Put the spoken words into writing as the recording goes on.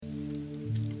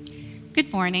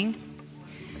Good morning.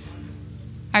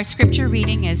 Our scripture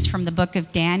reading is from the book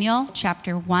of Daniel,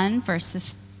 chapter 1,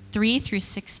 verses 3 through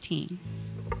 16.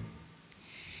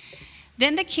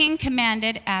 Then the king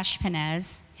commanded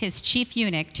Ashpenaz, his chief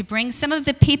eunuch, to bring some of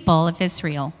the people of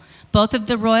Israel, both of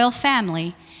the royal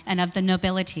family and of the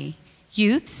nobility,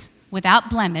 youths without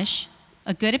blemish,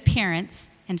 a good appearance,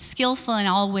 and skillful in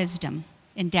all wisdom,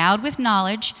 endowed with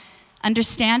knowledge,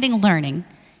 understanding learning,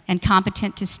 and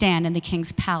competent to stand in the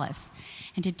king's palace,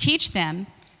 and to teach them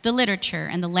the literature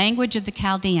and the language of the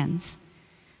Chaldeans.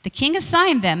 The king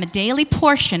assigned them a daily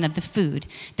portion of the food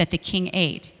that the king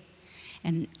ate,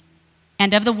 and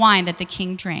of the wine that the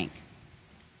king drank.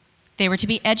 They were to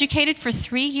be educated for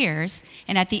 3 years,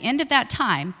 and at the end of that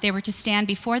time, they were to stand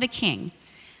before the king.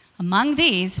 Among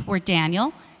these were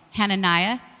Daniel,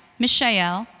 Hananiah,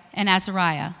 Mishael, and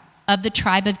Azariah, of the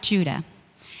tribe of Judah.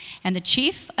 And the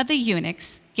chief of the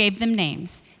eunuchs gave them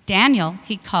names. Daniel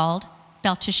he called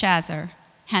Belteshazzar.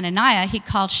 Hananiah he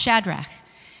called Shadrach.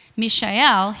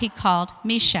 Mishael he called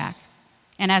Meshach.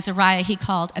 And Azariah he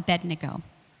called Abednego.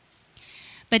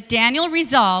 But Daniel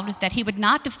resolved that he would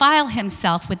not defile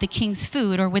himself with the king's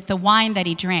food or with the wine that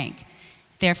he drank.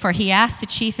 Therefore he asked the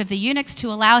chief of the eunuchs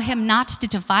to allow him not to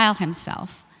defile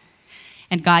himself.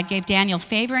 And God gave Daniel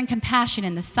favor and compassion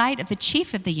in the sight of the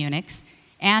chief of the eunuchs.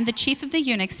 And the chief of the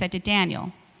eunuchs said to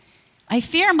Daniel, I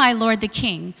fear my lord the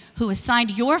king, who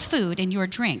assigned your food and your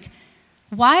drink.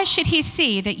 Why should he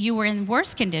see that you were in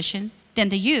worse condition than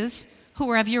the youths who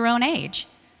were of your own age,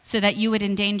 so that you would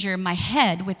endanger my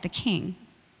head with the king?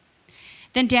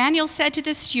 Then Daniel said to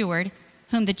the steward,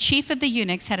 whom the chief of the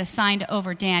eunuchs had assigned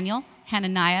over Daniel,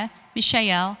 Hananiah,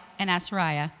 Mishael, and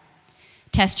Azariah,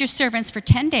 test your servants for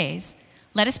 10 days.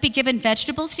 Let us be given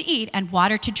vegetables to eat and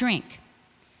water to drink.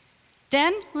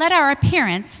 Then let our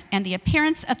appearance and the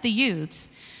appearance of the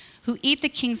youths who eat the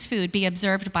king's food be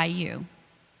observed by you,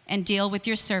 and deal with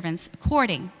your servants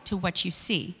according to what you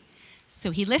see.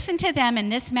 So he listened to them in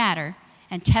this matter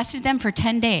and tested them for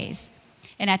 10 days.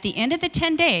 And at the end of the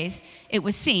 10 days, it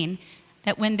was seen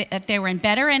that that they were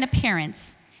better in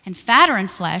appearance and fatter in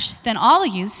flesh than all the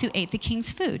youths who ate the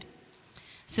king's food.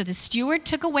 So the steward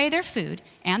took away their food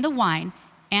and the wine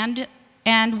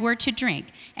and were to drink,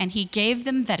 and he gave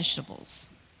them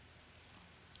vegetables.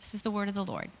 This is the word of the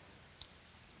Lord.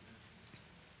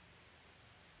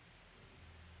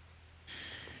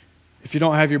 If you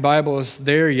don't have your Bibles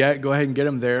there yet, go ahead and get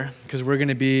them there, because we're going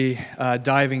to be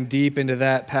diving deep into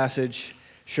that passage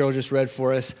Cheryl just read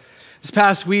for us. This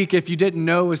past week, if you didn't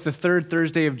know, was the third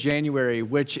Thursday of January,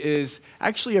 which is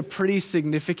actually a pretty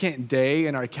significant day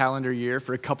in our calendar year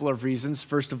for a couple of reasons.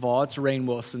 First of all, it's Rainn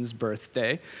Wilson's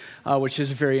birthday, which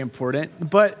is very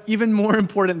important. But even more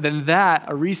important than that,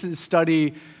 a recent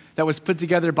study that was put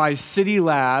together by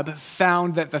CityLab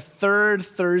found that the third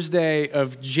Thursday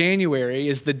of January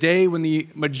is the day when the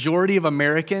majority of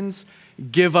Americans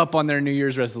give up on their New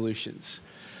Year's resolutions.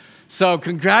 So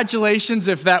congratulations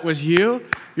if that was you.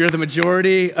 You're the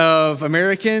majority of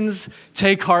Americans.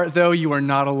 Take heart, though, you are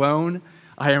not alone.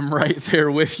 I am right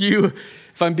there with you.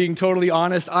 If I'm being totally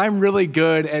honest, I'm really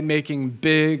good at making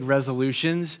big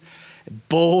resolutions,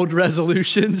 bold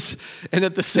resolutions, and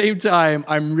at the same time,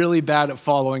 I'm really bad at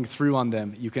following through on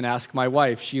them. You can ask my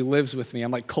wife. She lives with me.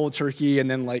 I'm like cold turkey,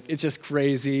 and then it's just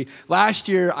crazy. Last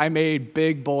year, I made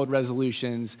big, bold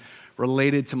resolutions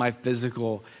related to my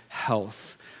physical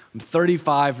health. I'm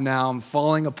 35 now. I'm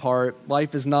falling apart.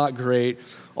 Life is not great.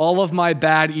 All of my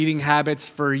bad eating habits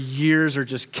for years are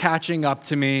just catching up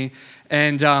to me.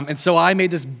 And so I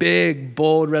made this big,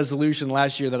 bold resolution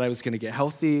last year that I was going to get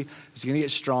healthy, I was going to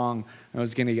get strong, and I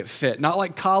was going to get fit. Not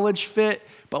like college fit,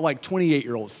 but like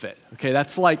 28-year-old fit. Okay,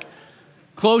 that's like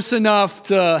close enough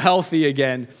to healthy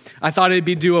again. I thought it'd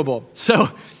be doable. So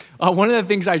one of the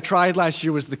things I tried last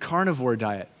year was the carnivore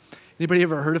diet. Anybody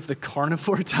ever heard of the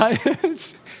carnivore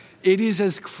diet? It is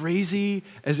as crazy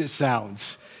as it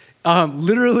sounds.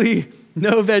 Literally,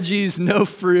 no veggies, no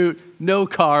fruit, no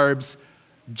carbs,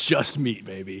 just meat,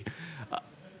 baby.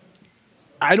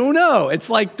 I don't know.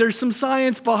 It's like there's some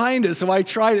science behind it, so I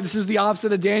tried it. This is the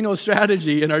opposite of Daniel's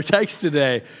strategy in our text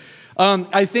today.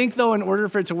 I think, though, in order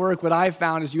for it to work, what I've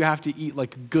found is you have to eat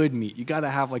good meat. You got to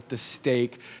have the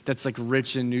steak that's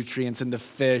rich in nutrients, and the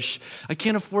fish. I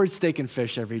can't afford steak and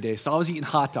fish every day, so I was eating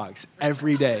hot dogs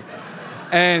every day.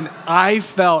 And I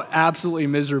felt absolutely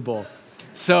miserable.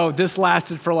 So this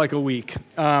lasted for a week,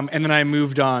 and then I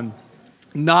moved on.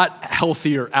 Not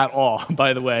healthier at all,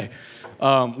 by the way.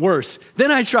 Worse.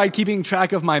 Then I tried keeping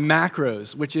track of my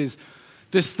macros, which is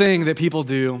this thing that people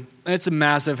do, and it's a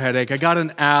massive headache. I got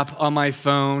an app on my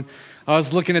phone. I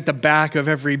was looking at the back of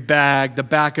every bag, the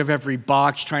back of every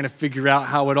box, trying to figure out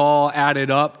how it all added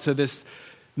up to this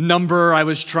number I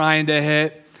was trying to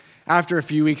hit. After a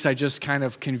few weeks, I just kind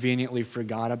of conveniently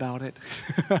forgot about it.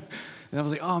 And I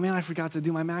was like, oh man, I forgot to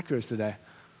do my macros today.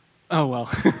 Oh well,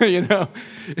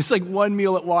 it's like one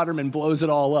meal at Waterman blows it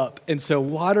all up. And so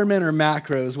Waterman or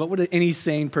macros, what would any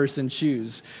sane person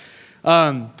choose?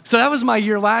 So that was my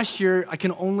year last year. I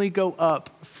can only go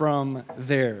up from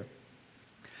there.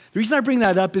 The reason I bring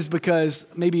that up is because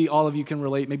maybe all of you can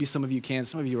relate, maybe some of you can.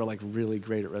 Some of you are like really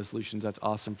great at resolutions. That's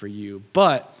awesome for you.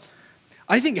 But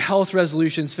I think health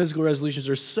resolutions, physical resolutions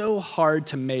are so hard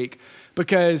to make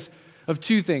because of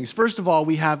two things. First of all,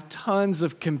 we have tons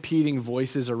of competing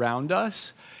voices around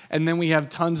us, and then we have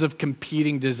tons of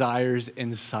competing desires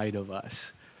inside of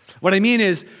us. What I mean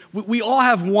is, we all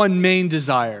have one main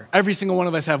desire. Every single one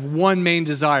of us have one main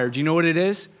desire. Do you know what it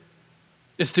is?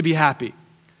 It's to be happy.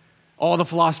 All the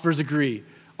philosophers agree.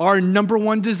 Our number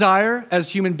one desire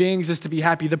as human beings is to be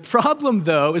happy. The problem,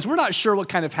 though, is we're not sure what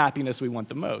kind of happiness we want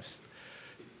the most.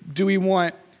 Do we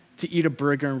want to eat a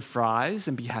burger and fries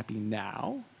and be happy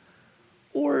now?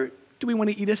 Or do we want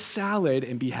to eat a salad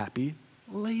and be happy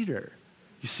later?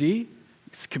 You see?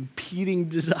 It's competing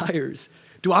desires.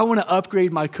 Do I want to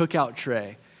upgrade my cookout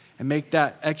tray and make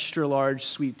that extra large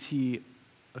sweet tea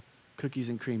a cookies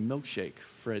and cream milkshake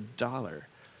for $1?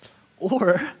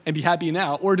 And be happy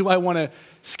now? Or do I want to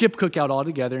skip cookout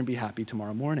altogether and be happy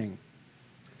tomorrow morning?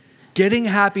 Getting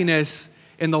happiness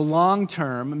in the long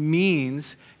term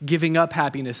means giving up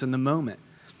happiness in the moment.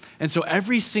 And so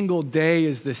every single day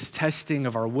is this testing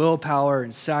of our willpower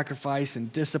and sacrifice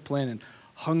and discipline and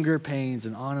hunger pains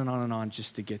and on and on and on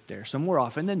just to get there. So more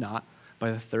often than not,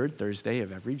 by the third Thursday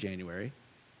of every January,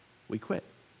 we quit.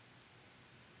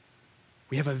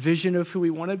 We have a vision of who we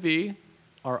want to be,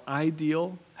 our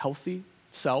ideal, healthy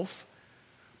self,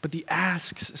 but the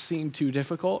asks seem too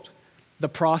difficult, the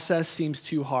process seems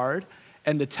too hard,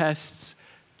 and the tests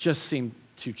just seem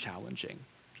too challenging.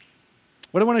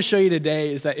 What I want to show you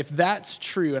today is that if that's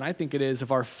true, and I think it is,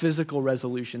 of our physical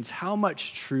resolutions, how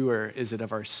much truer is it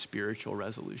of our spiritual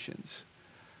resolutions?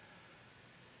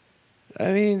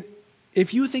 I mean,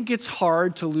 if you think it's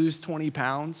hard to lose 20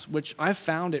 pounds, which I've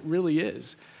found it really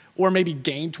is, or maybe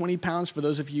gain 20 pounds for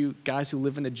those of you guys who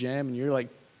live in the gym and you're like,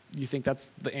 you think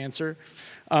that's the answer?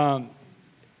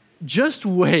 Just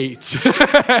wait.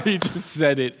 You just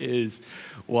said it is.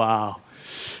 Wow.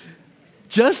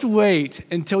 Just wait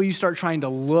until you start trying to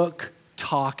look,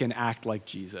 talk, and act like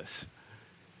Jesus.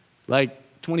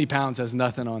 Like 20 pounds has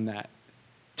nothing on that.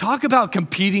 Talk about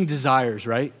competing desires,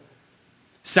 right?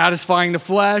 Satisfying the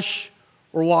flesh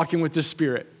or walking with the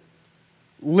Spirit.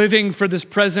 Living for this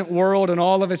present world and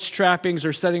all of its trappings,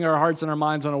 or setting our hearts and our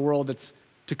minds on a world that's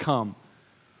to come.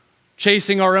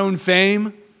 Chasing our own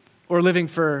fame or living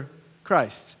for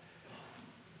Christ.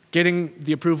 Getting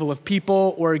the approval of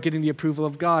people or getting the approval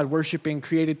of God. Worshiping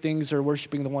created things or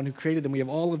worshiping the one who created them. We have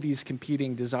all of these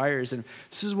competing desires. And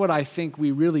this is what I think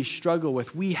we really struggle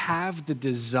with. We have the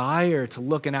desire to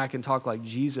look and act and talk like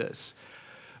Jesus,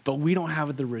 but we don't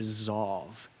have the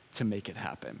resolve to make it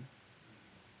happen.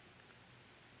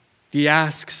 The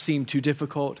asks seem too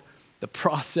difficult. The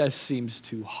process seems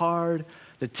too hard.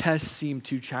 The tests seem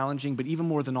too challenging. But even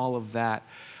more than all of that,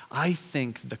 I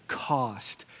think the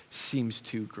cost seems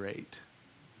too great.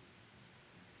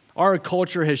 Our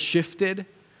culture has shifted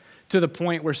to the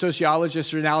point where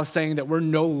sociologists are now saying that we're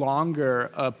no longer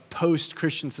a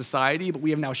post-Christian society, but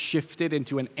we have now shifted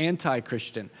into an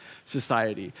anti-Christian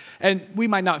society. And we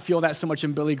might not feel that so much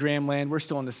in Billy Graham land. We're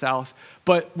still in the South,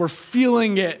 but we're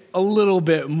feeling it a little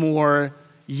bit more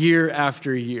year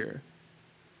after year.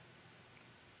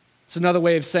 It's another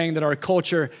way of saying that our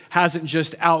culture hasn't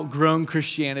just outgrown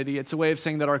Christianity. It's a way of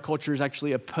saying that our culture is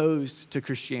actually opposed to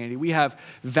Christianity. We have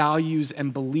values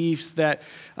and beliefs that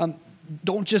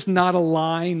don't just not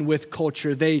align with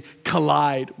culture, they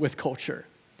collide with culture.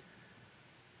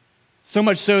 So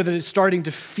much so that it's starting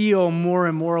to feel more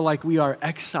and more like we are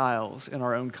exiles in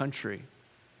our own country.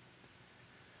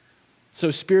 So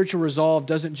spiritual resolve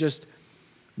doesn't just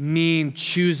mean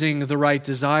choosing the right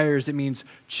desires. It means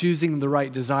choosing the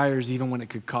right desires even when it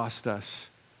could cost us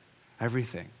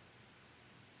everything.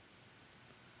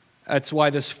 That's why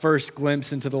this first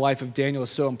glimpse into the life of Daniel is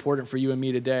so important for you and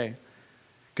me today.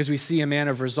 Because we see a man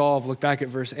of resolve. Look back at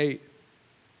verse 8.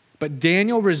 But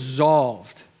Daniel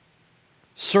resolved,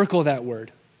 circle that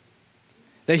word,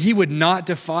 that he would not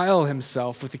defile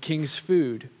himself with the king's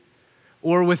food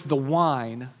or with the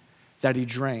wine that he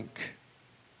drank.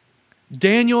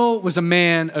 Daniel was a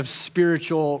man of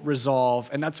spiritual resolve,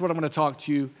 and that's what I'm going to talk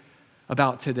to you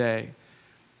about today.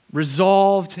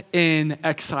 resolved in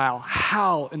exile.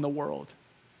 How in the world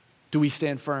do we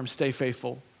stand firm, stay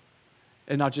faithful,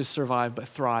 and not just survive, but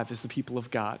thrive as the people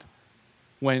of God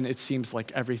when it seems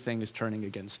like everything is turning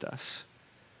against us?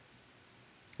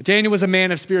 Daniel was a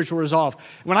man of spiritual resolve.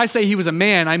 When I say he was a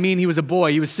man, I mean he was a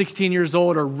boy. He was 16 years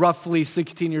old, or roughly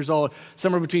 16 years old,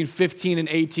 somewhere between 15 and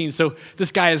 18. So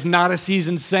this guy is not a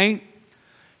seasoned saint.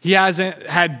 He hasn't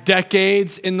had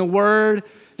decades in the Word.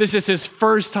 This is his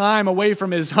first time away from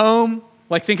his home.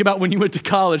 Like, think about when you went to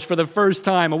college for the first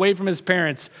time, away from his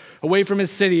parents, away from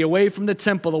his city, away from the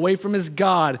temple, away from his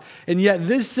God. And yet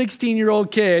this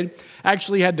 16-year-old kid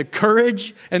actually had the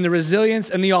courage and the resilience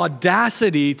and the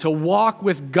audacity to walk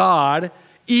with God,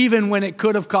 even when it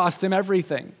could have cost him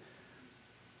everything.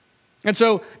 And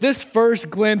so this first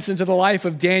glimpse into the life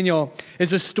of Daniel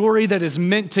is a story that is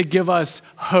meant to give us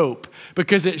hope,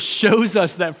 because it shows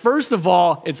us that, first of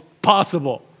all, it's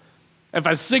possible. If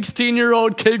a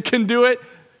 16-year-old kid can do it,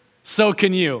 so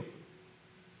can you.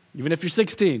 Even if you're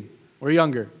 16 or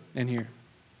younger in here.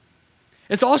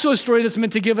 It's also a story that's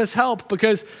meant to give us help,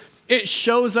 because it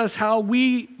shows us how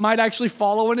we might actually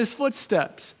follow in his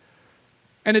footsteps.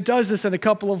 And it does this in a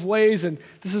couple of ways, and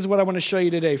this is what I want to show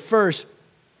you today. First,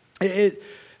 it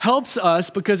helps us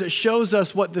because it shows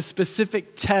us what the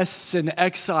specific tests in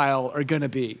exile are going to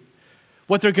be,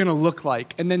 what they're going to look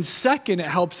like. And then second, it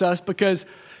helps us because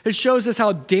it shows us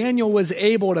how Daniel was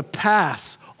able to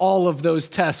pass all of those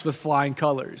tests with flying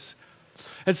colors.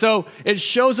 And so it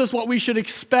shows us what we should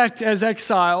expect as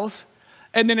exiles,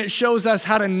 and then it shows us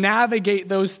how to navigate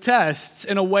those tests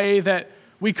in a way that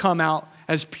we come out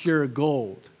as pure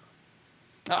gold.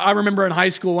 I remember in high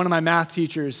school, one of my math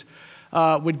teachers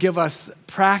would give us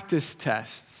practice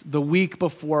tests the week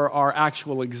before our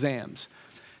actual exams.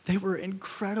 They were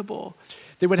incredible.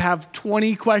 They would have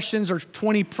 20 questions or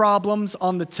 20 problems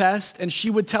on the test, and she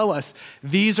would tell us,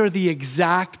 these are the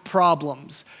exact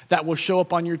problems that will show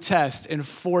up on your test in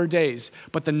 4 days,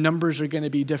 but the numbers are going to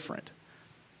be different.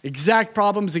 Exact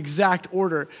problems, exact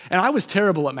order. And I was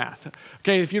terrible at math.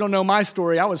 Okay, if you don't know my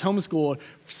story, I was homeschooled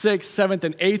 6th, 7th,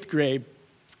 and 8th grade.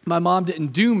 My mom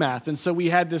didn't do math, and so we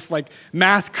had this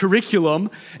math curriculum,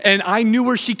 and I knew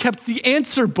where she kept the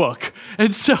answer book.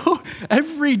 And so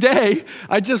every day,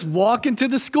 I'd just walk into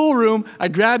the schoolroom,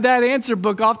 I'd grab that answer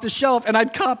book off the shelf, and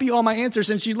I'd copy all my answers,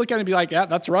 and she'd look at it and be like, yeah,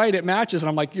 that's right, it matches. And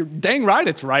I'm like, you're dang right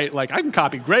it's right. I can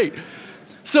copy great.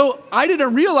 So I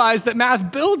didn't realize that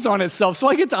math builds on itself. So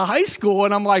I get to high school,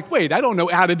 and I'm like, wait, I don't know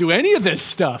how to do any of this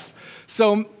stuff.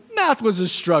 So math was a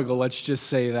struggle, let's just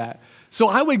say that. So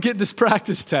I would get this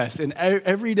practice test, and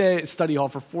every day at study hall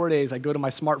for 4 days, I'd go to my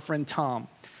smart friend Tom.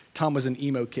 Tom was an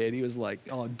emo kid. He was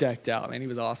all decked out, man. He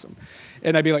was awesome.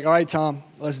 And I'd be like, all right, Tom,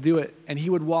 let's do it. And he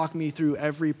would walk me through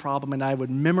every problem, and I would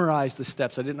memorize the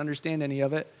steps. I didn't understand any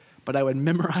of it, but I would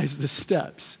memorize the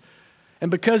steps. And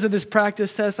because of this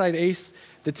practice test, I'd ace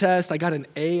the test. I got an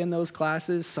A in those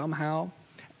classes somehow.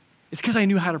 It's because I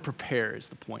knew how to prepare is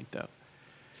the point, though.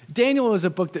 Daniel is a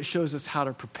book that shows us how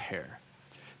to prepare.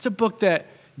 It's a book that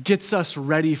gets us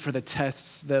ready for the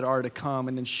tests that are to come,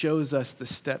 and then shows us the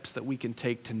steps that we can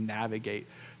take to navigate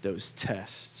those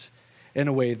tests in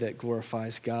a way that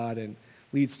glorifies God and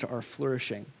leads to our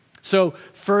flourishing. So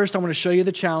first, I want to show you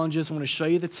the challenges. I want to show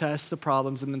you the tests, the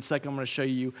problems, and then second, I'm going to show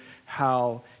you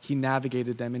how he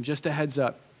navigated them. And just a heads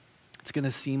up, it's going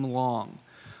to seem long.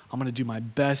 I'm going to do my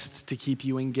best to keep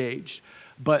you engaged.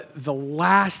 But the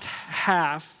last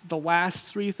half, the last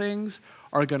three things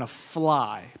are going to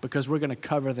fly, because we're going to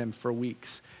cover them for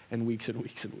weeks and weeks and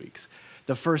weeks and weeks.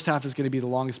 The first half is going to be the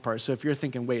longest part. So if you're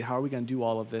thinking, wait, how are we going to do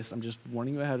all of this? I'm just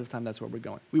warning you ahead of time. That's where we're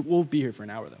going. We'll be here for an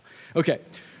hour, though. Okay.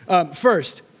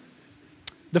 First,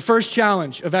 the first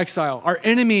challenge of exile. Our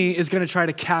enemy is going to try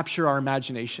to capture our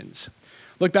imaginations.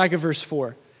 Look back at verse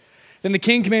 4. Then the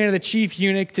king commanded the chief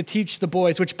eunuch to teach the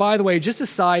boys, which, by the way, just a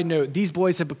side note, these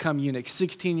boys have become eunuchs,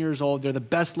 16 years old. They're the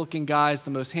best looking guys, the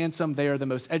most handsome. They are the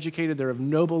most educated. They're of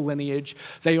noble lineage.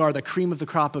 They are the cream of the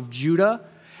crop of Judah,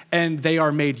 and they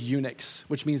are made eunuchs,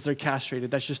 which means they're castrated.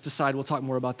 That's just a side. We'll talk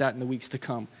more about that in the weeks to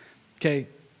come. Okay,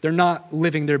 they're not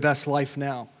living their best life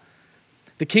now.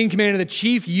 The king commanded the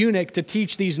chief eunuch to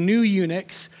teach these new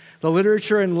eunuchs the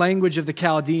literature and language of the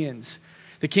Chaldeans.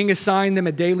 The king assigned them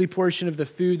a daily portion of the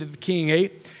food that the king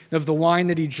ate and of the wine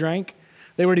that he drank.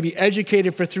 They were to be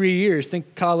educated for 3 years.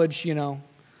 Think college,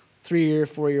 3-year,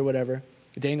 4-year, whatever.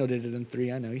 Daniel did it in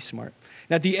 3. I know, he's smart.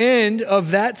 And at the end of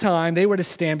that time, they were to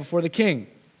stand before the king.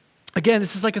 Again,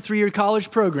 this is like a 3-year college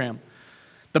program.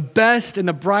 The best and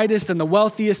the brightest and the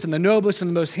wealthiest and the noblest and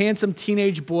the most handsome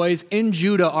teenage boys in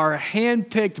Judah are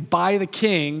handpicked by the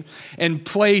king and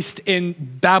placed in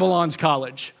Babylon's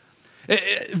college.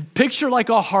 Picture like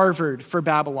a Harvard for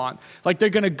Babylon. Like they're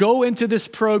going to go into this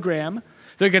program,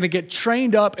 they're going to get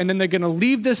trained up, and then they're going to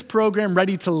leave this program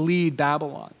ready to lead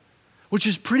Babylon, which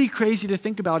is pretty crazy to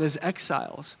think about as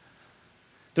exiles.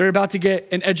 They're about to get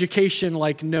an education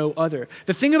like no other.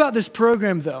 The thing about this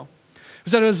program, though,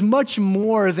 was that it was much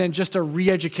more than just a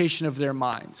re-education of their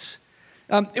minds.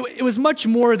 It was much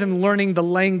more than learning the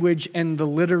language and the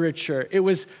literature. It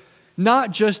was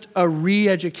not just a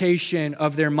re-education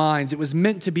of their minds. It was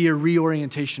meant to be a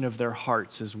reorientation of their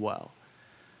hearts as well.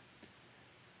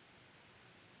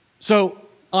 So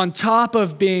on top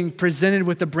of being presented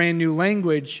with a brand new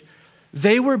language,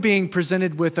 they were being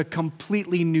presented with a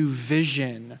completely new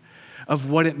vision of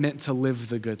what it meant to live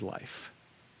the good life.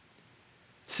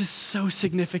 This is so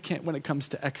significant when it comes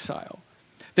to exile.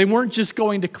 They weren't just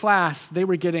going to class, they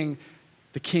were getting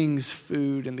the king's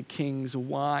food and the king's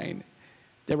wine.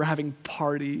 They were having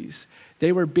parties.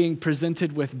 They were being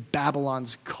presented with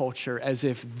Babylon's culture as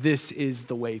if this is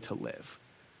the way to live.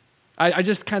 I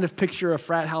just kind of picture a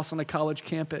frat house on a college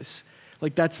campus.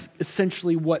 Like that's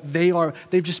essentially what they are.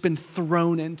 They've just been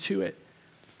thrown into it.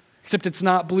 Except it's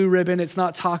not Blue Ribbon, it's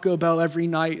not Taco Bell every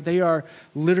night. They are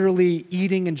literally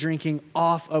eating and drinking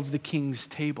off of the king's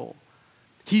table.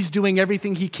 He's doing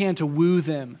everything he can to woo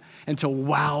them and to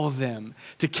wow them,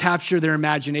 to capture their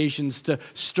imaginations, to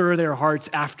stir their hearts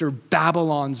after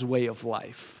Babylon's way of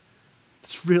life.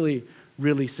 It's really,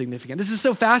 really significant. This is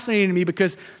so fascinating to me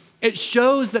because it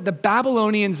shows that the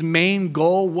Babylonians' main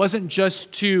goal wasn't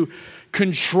just to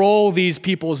control these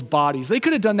people's bodies. They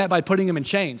could have done that by putting them in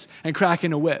chains and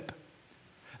cracking a whip.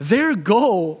 Their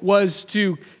goal was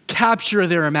to capture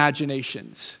their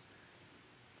imaginations.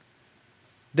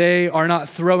 They are not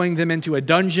throwing them into a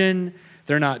dungeon.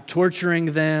 They're not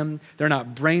torturing them. They're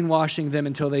not brainwashing them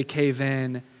until they cave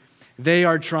in. They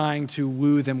are trying to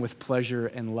woo them with pleasure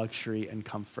and luxury and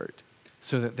comfort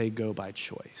so that they go by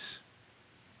choice.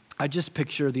 I just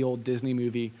picture the old Disney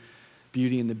movie,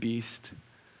 Beauty and the Beast.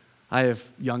 I have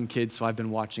young kids, so I've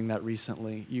been watching that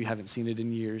recently. You haven't seen it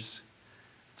in years.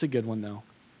 It's a good one, though.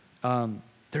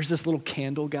 There's this little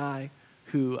candle guy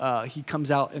who he comes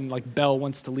out and like Belle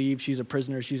wants to leave. She's a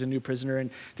prisoner. She's a new prisoner. And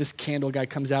this candle guy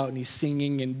comes out and he's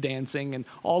singing and dancing and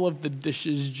all of the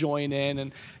dishes join in.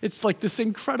 And it's like this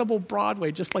incredible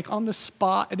Broadway, just like on the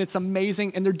spot. And it's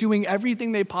amazing. And they're doing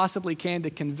everything they possibly can to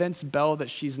convince Belle that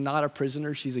she's not a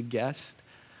prisoner. She's a guest.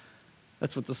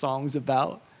 That's what the song's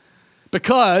about.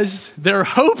 Because they're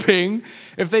hoping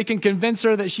if they can convince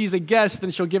her that she's a guest, then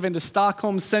she'll give in to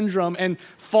Stockholm Syndrome and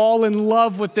fall in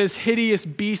love with this hideous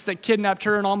beast that kidnapped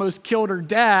her and almost killed her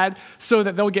dad so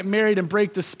that they'll get married and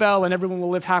break the spell and everyone will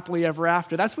live happily ever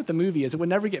after. That's what the movie is. It would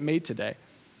never get made today.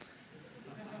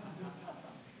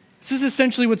 This is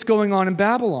essentially what's going on in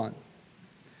Babylon.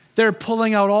 They're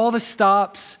pulling out all the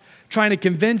stops, trying to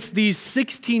convince these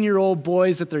 16-year-old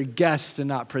boys that they're guests and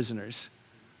not prisoners.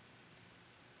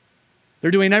 They're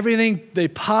doing everything they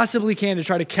possibly can to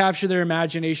try to capture their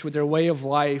imagination with their way of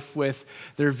life, with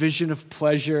their vision of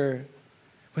pleasure,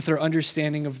 with their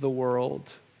understanding of the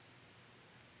world.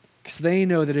 Because they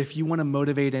know that if you want to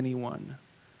motivate anyone,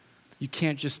 you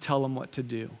can't just tell them what to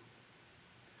do.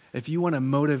 If you want to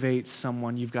motivate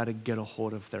someone, you've got to get a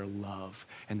hold of their love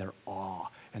and their awe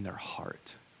and their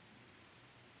heart.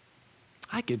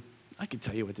 I could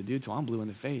tell you what to do till I'm blue in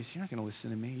the face. You're not going to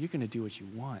listen to me. You're going to do what you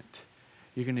want.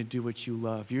 You're going to do what you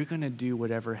love. You're going to do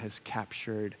whatever has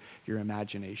captured your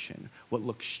imagination, what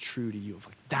looks true to you.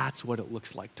 Like, that's what it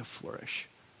looks like to flourish.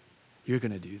 You're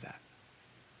going to do that.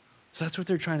 So that's what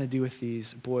they're trying to do with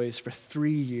these boys for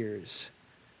 3 years,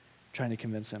 trying to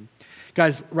convince them.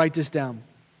 Guys, write this down.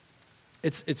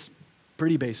 It's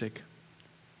pretty basic.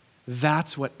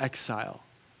 That's what exile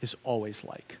is always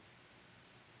like.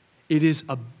 It is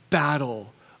a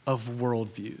battle of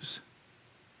worldviews.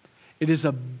 It is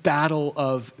a battle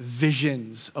of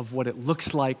visions of what it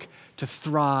looks like to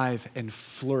thrive and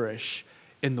flourish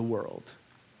in the world.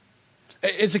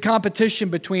 It's a competition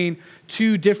between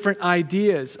two different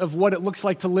ideas of what it looks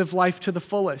like to live life to the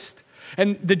fullest.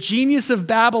 And the genius of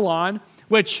Babylon,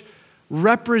 which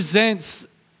represents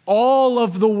all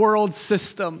of the world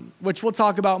system, which we'll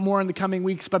talk about more in the coming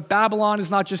weeks, but Babylon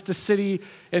is not just a city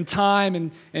in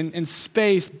time and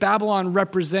space. Babylon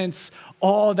represents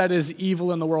all that is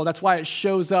evil in the world. That's why it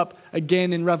shows up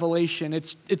again in Revelation.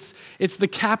 It's the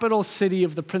capital city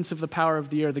of the prince of the power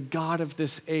of the air, the god of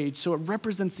this age. So it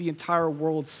represents the entire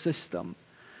world system.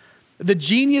 The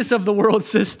genius of the world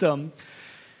system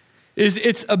is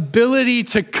its ability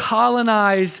to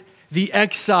colonize the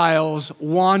exiles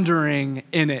wandering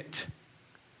in it.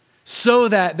 so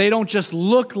that they don't just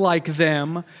look like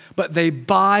them, but they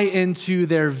buy into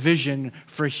their vision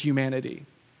for humanity.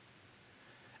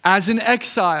 As an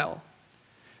exile,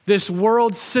 this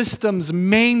world system's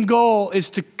main goal is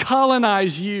to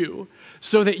colonize you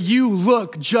so that you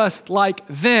look just like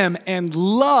them and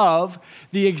love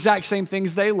the exact same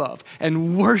things they love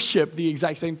and worship the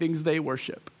exact same things they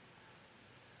worship.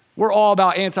 We're all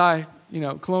about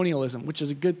anti-colonialism, which is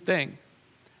a good thing.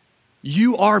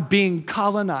 You are being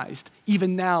colonized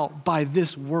even now by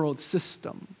this world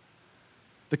system.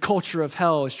 The culture of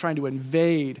hell is trying to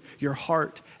invade your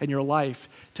heart and your life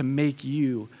to make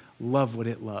you love what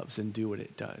it loves and do what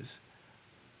it does.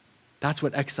 That's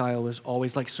what exile is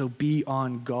always like. So be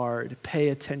on guard, pay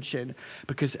attention,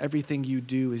 because everything you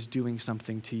do is doing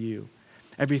something to you.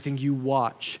 Everything you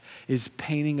watch is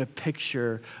painting a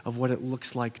picture of what it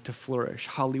looks like to flourish.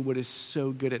 Hollywood is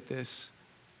so good at this.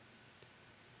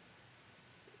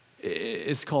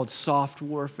 It's called soft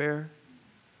warfare.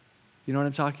 You know what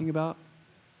I'm talking about?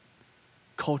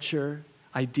 Culture,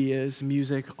 ideas,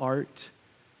 music, art.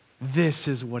 This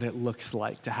is what it looks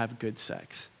like to have good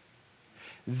sex.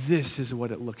 This is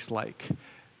what it looks like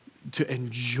to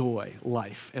enjoy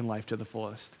life and life to the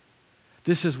fullest.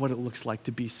 This is what it looks like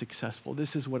to be successful.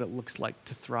 This is what it looks like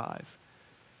to thrive.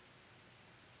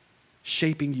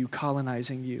 Shaping you,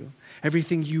 colonizing you.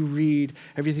 Everything you read,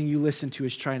 everything you listen to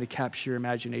is trying to capture your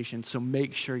imagination, so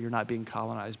make sure you're not being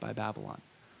colonized by Babylon.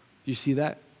 Do you see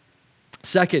that?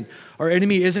 Second, our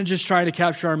enemy isn't just trying to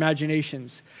capture our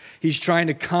imaginations. He's trying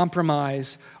to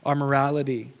compromise our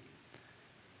morality.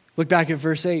 Look back at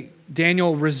verse 8.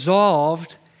 Daniel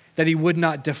resolved that he would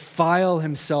not defile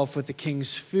himself with the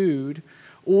king's food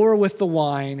or with the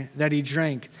wine that he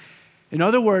drank. In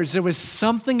other words, there was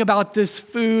something about this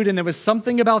food and there was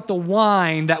something about the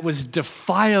wine that was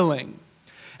defiling.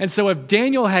 And so if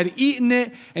Daniel had eaten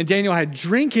it and Daniel had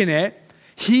drinking it,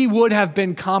 he would have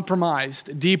been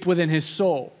compromised deep within his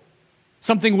soul.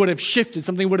 Something would have shifted,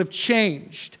 something would have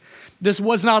changed. This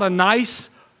was not a nice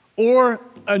or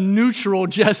a neutral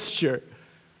gesture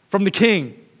from the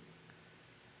king.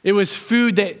 It was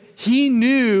food that he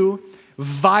knew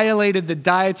violated the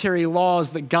dietary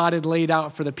laws that God had laid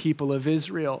out for the people of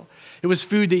Israel. It was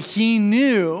food that he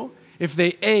knew, if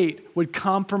they ate, would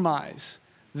compromise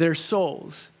their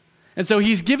souls. And so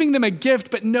he's giving them a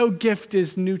gift, but no gift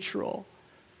is neutral.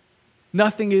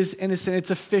 Nothing is innocent.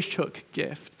 It's a fishhook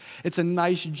gift. It's a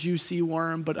nice, juicy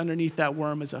worm, but underneath that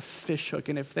worm is a fishhook.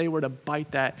 And if they were to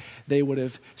bite that, they would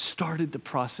have started the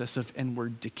process of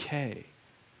inward decay.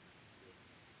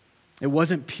 It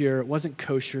wasn't pure, it wasn't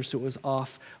kosher, so it was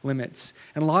off limits.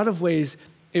 In a lot of ways,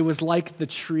 it was like the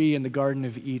tree in the Garden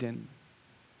of Eden.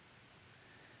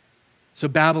 So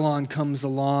Babylon comes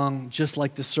along, just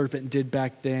like the serpent did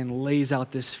back then, lays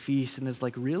out this feast and is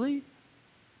like, really?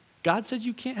 God said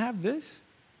you can't have this?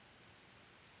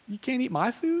 You can't eat my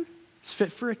food? It's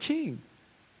fit for a king. You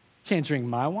can't drink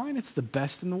my wine? It's the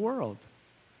best in the world.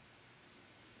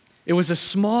 It was a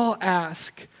small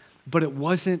ask, but it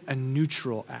wasn't a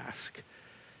neutral ask,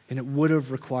 and it would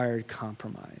have required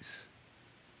compromise.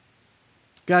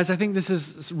 Guys, I think this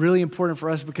is really important for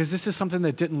us because this is something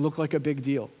that didn't look like a big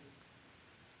deal.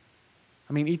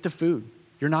 I mean, eat the food.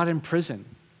 You're not in prison.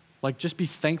 Like, just be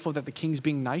thankful that the king's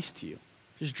being nice to you.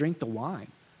 Just drink the wine.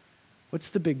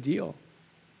 What's the big deal?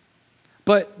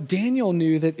 But Daniel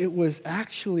knew that it was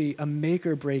actually a make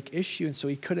or break issue, and so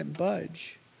he couldn't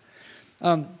budge.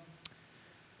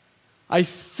 I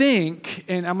think,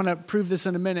 and I'm going to prove this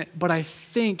in a minute, but I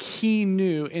think he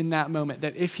knew in that moment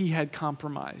that if he had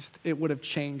compromised, it would have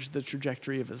changed the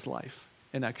trajectory of his life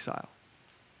in exile.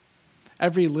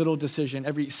 Every little decision,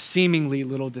 every seemingly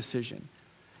little decision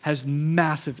has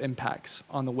massive impacts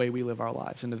on the way we live our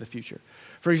lives into the future.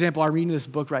 For example, I'm reading this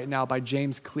book right now by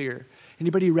James Clear.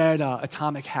 Anybody read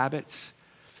Atomic Habits?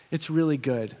 It's really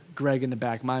good. Greg in the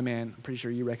back, my man, I'm pretty sure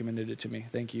you recommended it to me.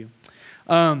 Thank you.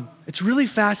 It's really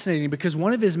fascinating because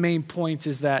one of his main points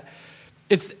is that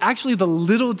it's actually the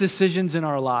little decisions in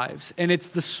our lives, and it's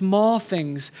the small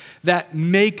things that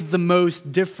make the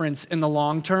most difference in the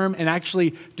long term and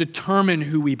actually determine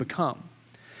who we become.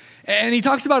 And he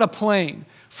talks about a plane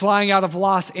flying out of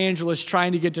Los Angeles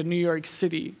trying to get to New York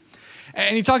City.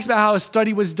 And he talks about how a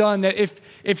study was done that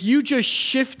if you just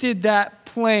shifted that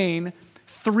plane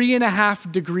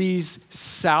 3.5 degrees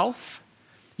south,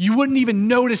 you wouldn't even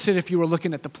notice it if you were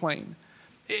looking at the plane.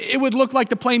 It would look like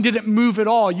the plane didn't move at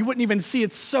all. You wouldn't even see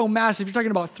it's so massive. You're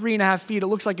talking about 3.5 feet. It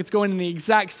looks like it's going in the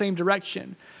exact same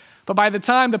direction. But by the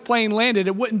time the plane landed,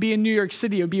 it wouldn't be in New York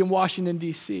City. It would be in Washington,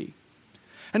 D.C.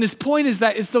 And his point is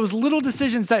that it's those little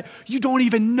decisions that you don't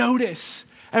even notice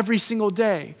every single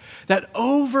day, that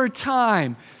over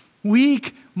time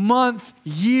week, month,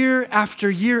 year after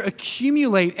year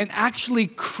accumulate and actually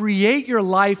create your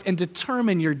life and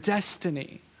determine your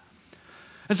destiny.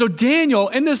 And so Daniel,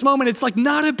 in this moment, it's like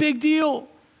not a big deal.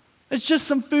 It's just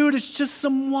some food, it's just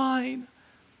some wine.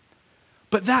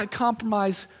 But that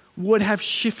compromise would have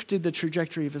shifted the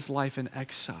trajectory of his life in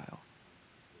exile.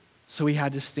 So he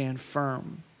had to stand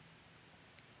firm.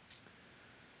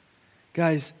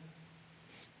 Guys,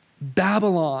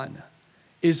 Babylon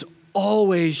is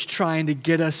always trying to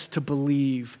get us to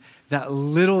believe that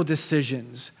little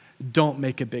decisions don't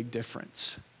make a big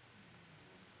difference.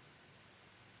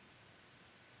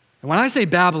 And when I say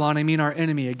Babylon, I mean our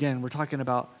enemy. Again, we're talking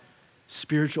about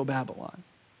spiritual Babylon.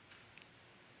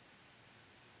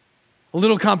 A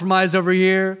little compromise over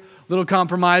here, a little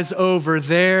compromise over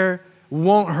there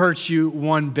won't hurt you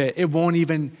one bit. It won't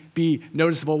even be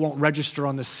noticeable, it won't register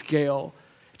on the scale.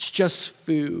 It's just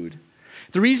food.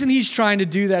 The reason he's trying to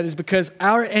do that is because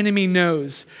our enemy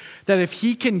knows that if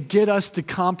he can get us to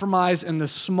compromise in the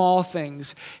small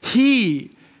things,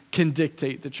 he can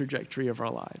dictate the trajectory of our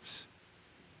lives.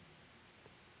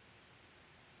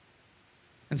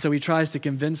 And so he tries to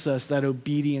convince us that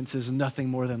obedience is nothing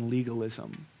more than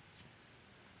legalism.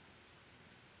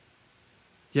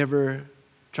 You ever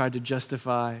tried to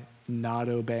justify not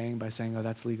obeying by saying, oh,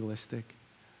 that's legalistic?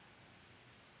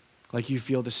 Like you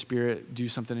feel the Spirit do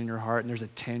something in your heart and there's a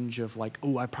tinge of like,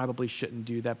 oh, I probably shouldn't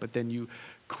do that, but then you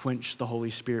quench the Holy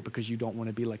Spirit because you don't want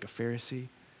to be like a Pharisee.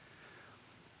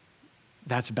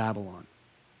 That's Babylon.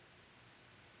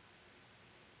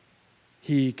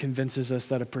 He convinces us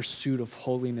that a pursuit of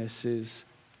holiness is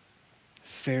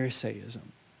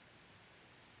Pharisaism.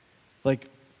 Like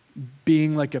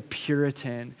being like a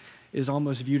Puritan is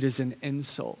almost viewed as an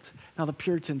insult. Now the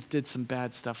Puritans did some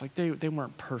bad stuff. Like they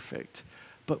weren't perfect.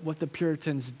 But what the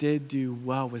Puritans did do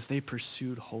well was they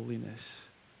pursued holiness.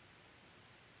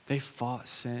 They fought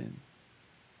sin.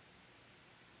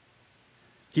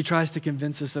 He tries to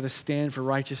convince us that a stand for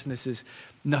righteousness is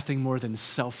nothing more than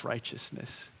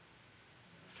self-righteousness.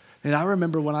 And I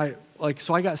remember when I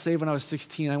got saved when I was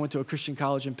 16. I went to a Christian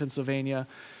college in Pennsylvania.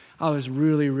 I was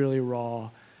really, really raw.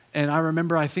 And I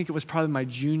remember, I think it was probably my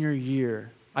junior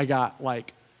year, I got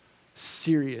like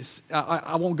serious.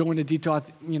 I won't go into detail.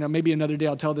 Maybe another day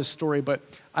I'll tell this story, but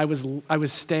I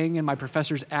was staying in my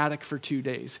professor's attic for 2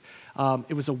 days.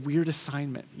 It was a weird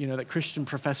assignment, that Christian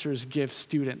professors give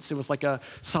students. It was like a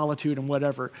solitude and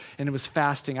whatever, and it was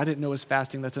fasting. I didn't know it was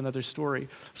fasting. That's another story.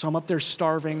 So I'm up there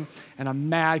starving, and I'm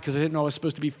mad because I didn't know I was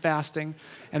supposed to be fasting,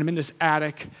 and I'm in this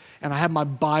attic, and I have my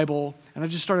Bible, and I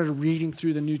just started reading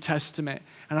through the New Testament,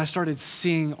 and I started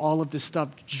seeing all of this stuff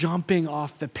jumping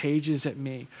off the pages at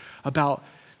me about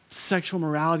sexual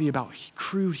morality, about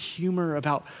crude humor,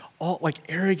 about all like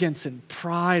arrogance and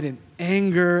pride and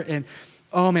anger and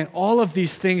all of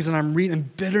these things. And I'm reading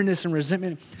bitterness and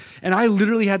resentment. And I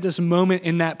literally had this moment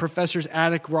in that professor's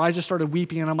attic where I just started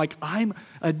weeping and I'm like, I'm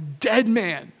a dead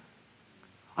man.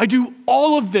 I do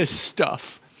all of this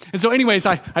stuff. And so anyways,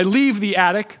 I leave the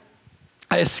attic.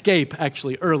 I escape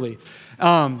actually early.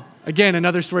 Again,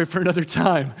 another story for another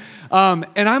time.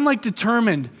 And I'm like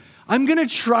determined. I'm going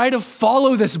to try to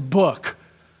follow this book,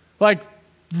 like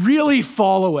really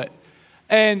follow it.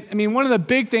 And I mean, one of the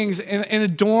big things in a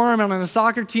dorm and on a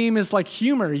soccer team is like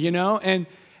humor, And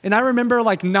I remember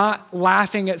like not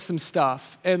laughing at some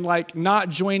stuff and like not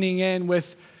joining in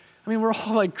with, we're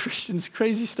all like Christians,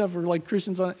 crazy stuff. We're like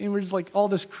Christians, and we're just like all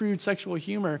this crude sexual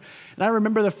humor. And I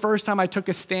remember the first time I took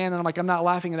a stand and I'm like, I'm not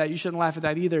laughing at that. You shouldn't laugh at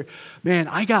that either. Man,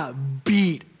 I got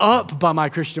beat up by my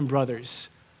Christian brothers.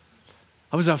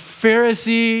 I was a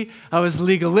Pharisee, I was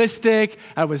legalistic,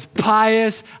 I was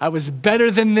pious, I was better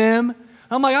than them.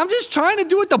 I'm like, I'm just trying to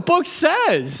do what the book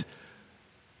says.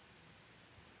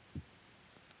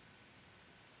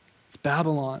 It's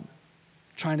Babylon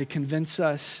trying to convince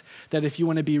us that if you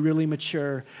want to be really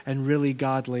mature and really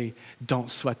godly, don't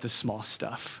sweat the small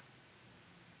stuff.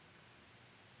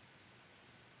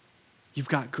 You've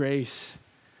got grace,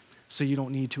 so you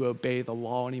don't need to obey the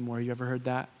law anymore. You ever heard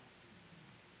that?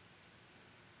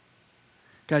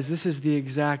 Guys, this is the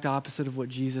exact opposite of what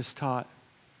Jesus taught.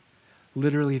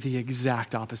 Literally the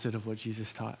exact opposite of what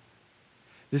Jesus taught.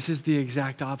 This is the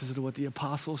exact opposite of what the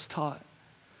apostles taught.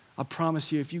 I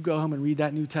promise you, if you go home and read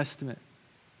that New Testament,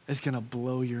 it's going to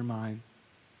blow your mind.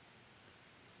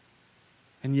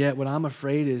 And yet, what I'm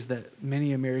afraid is that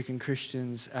many American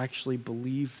Christians actually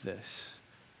believe this,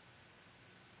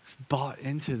 bought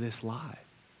into this lie.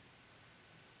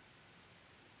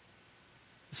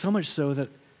 So much so that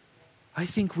I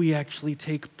think we actually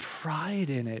take pride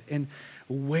in it and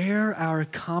wear our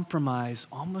compromise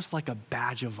almost like a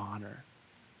badge of honor.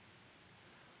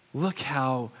 Look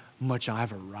how much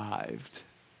I've arrived.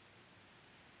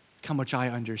 How much I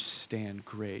understand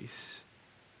grace.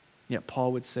 Yet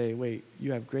Paul would say, wait,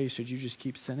 you have grace, should you just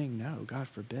keep sinning? No, God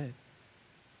forbid.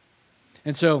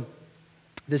 And so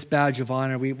this badge of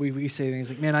honor, we say things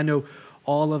like, man, I know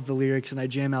all of the lyrics and I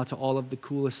jam out to all of the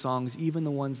coolest songs, even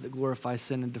the ones that glorify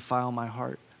sin and defile my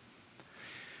heart.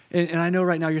 And I know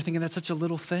right now you're thinking that's such a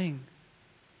little thing.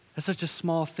 That's such a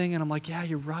small thing. And I'm like, yeah,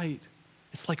 you're right.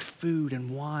 It's like food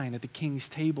and wine at the king's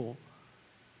table.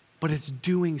 But it's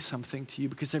doing something to you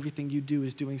because everything you do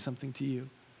is doing something to you.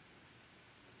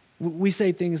 We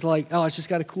say things like, oh, it's just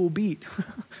got a cool beat.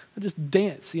 I just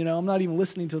dance, I'm not even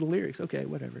listening to the lyrics. Okay,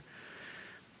 whatever.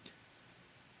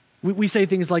 We say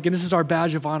things like, and this is our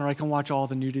badge of honor, I can watch all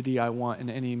the nudity I want in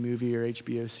any movie or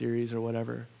HBO series or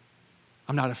whatever.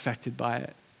 I'm not affected by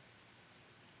it.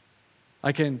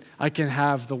 I can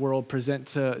have the world present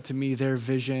to me their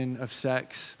vision of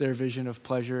sex, their vision of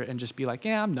pleasure, and just be like,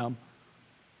 yeah, I'm numb.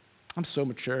 I'm so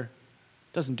mature.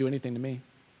 It doesn't do anything to me.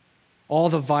 All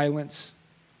the violence,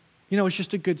 it's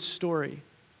just a good story.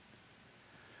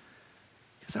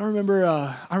 Because I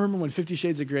remember when 50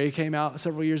 Shades of Grey came out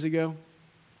several years ago.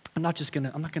 I'm not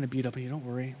gonna beat up on you, don't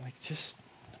worry. Like, just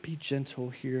be gentle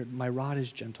here. My rod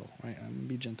is gentle, right? I'm gonna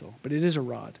be gentle, but it is a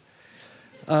rod.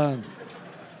 I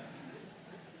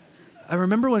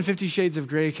remember when 50 Shades of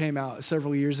Grey came out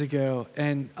several years ago,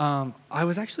 and I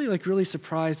was actually really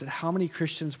surprised at how many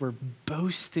Christians were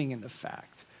boasting in the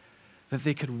fact that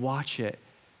they could watch it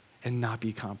and not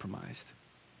be compromised.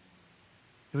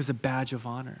 It was a badge of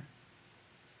honor.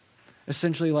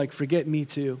 Essentially, forget Me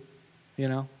Too,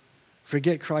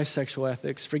 Forget Christ's sexual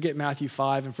ethics. Forget Matthew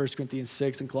 5 and 1 Corinthians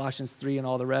 6 and Colossians 3 and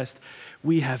all the rest.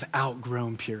 We have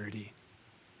outgrown purity.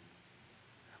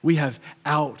 We have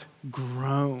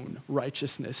outgrown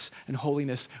righteousness and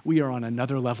holiness. We are on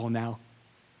another level now.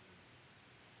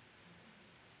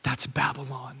 That's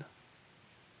Babylon.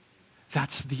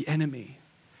 That's the enemy.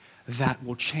 That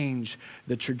will change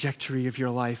the trajectory of your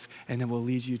life, and it will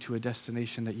lead you to a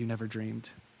destination that you never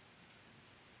dreamed.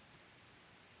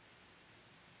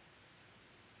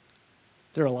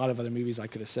 There are a lot of other movies I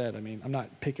could have said. I'm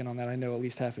not picking on that. I know at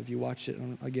least half of you watched it.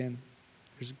 And again,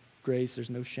 there's grace, there's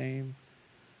no shame.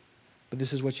 But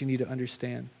this is what you need to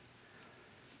understand.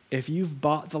 If you've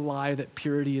bought the lie that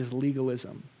purity is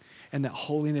legalism and that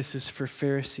holiness is for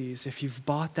Pharisees, if you've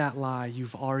bought that lie,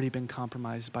 you've already been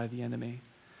compromised by the enemy.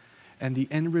 And the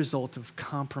end result of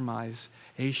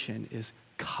compromisation is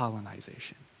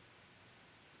colonization.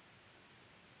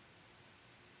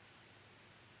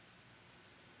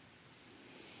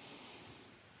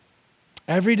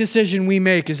 Every decision we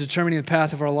make is determining the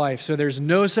path of our life. So there's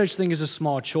no such thing as a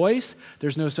small choice.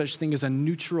 There's no such thing as a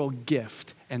neutral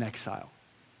gift in exile.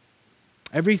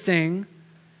 Everything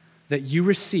that you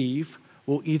receive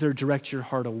will either direct your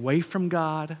heart away from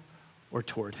God or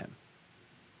toward him.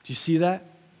 Do you see that?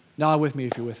 Nod with me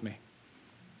if you're with me.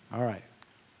 All right.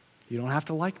 You don't have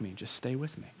to like me. Just stay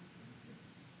with me.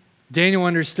 Daniel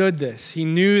understood this. He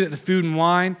knew that the food and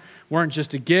wine weren't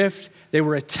just a gift. They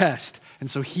were a test. And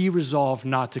so he resolved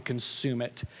not to consume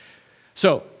it.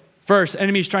 So, first,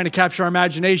 enemy's trying to capture our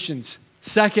imaginations.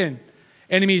 Second,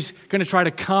 enemy's going to try to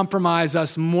compromise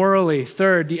us morally.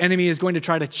 Third, the enemy is going to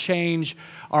try to change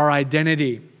our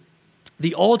identity.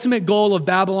 The ultimate goal of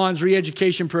Babylon's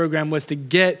re-education program was to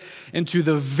get into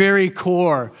the very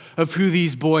core of who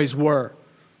these boys were.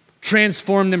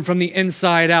 Transform them from the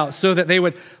inside out so that they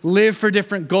would live for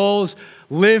different goals,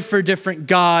 live for different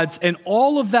gods, and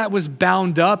all of that was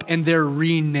bound up in their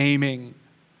renaming.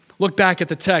 Look back at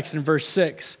the text in verse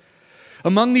 6.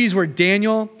 Among these were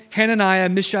Daniel, Hananiah,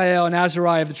 Mishael, and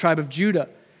Azariah of the tribe of Judah.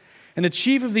 And the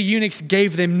chief of the eunuchs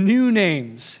gave them new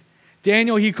names.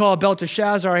 Daniel he called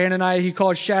Belteshazzar, Hananiah he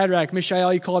called Shadrach,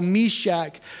 Mishael he called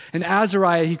Meshach, and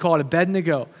Azariah he called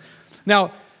Abednego.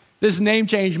 Now, this name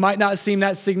change might not seem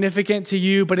that significant to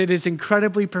you, but it is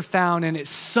incredibly profound, and it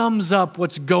sums up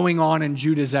what's going on in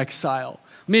Judah's exile.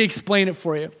 Let me explain it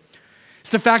for you.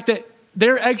 It's the fact that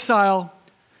their exile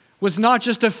was not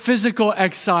just a physical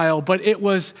exile, but it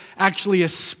was actually a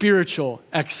spiritual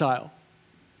exile.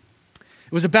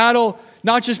 It was a battle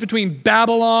not just between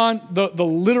Babylon, the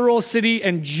literal city,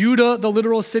 and Judah, the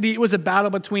literal city. It was a battle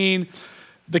between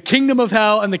the kingdom of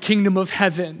hell and the kingdom of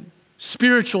heaven,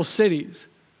 spiritual cities.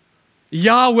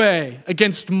 Yahweh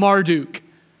against Marduk,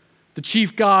 the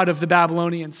chief god of the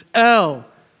Babylonians. El,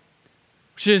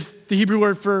 which is the Hebrew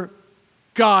word for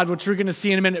God, which we're going to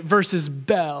see in a minute, versus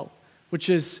Bel, which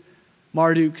is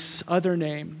Marduk's other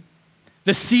name.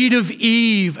 The seed of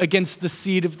Eve against the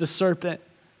seed of the serpent.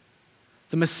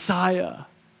 The Messiah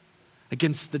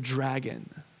against the dragon.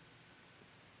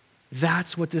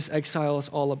 That's what this exile is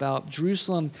all about.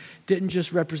 Jerusalem didn't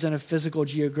just represent a physical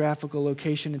geographical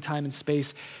location in time and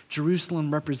space.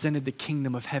 Jerusalem represented the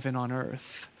kingdom of heaven on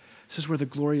earth. This is where the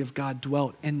glory of God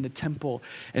dwelt, in the temple.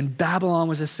 And Babylon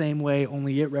was the same way,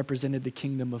 only it represented the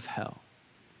kingdom of hell.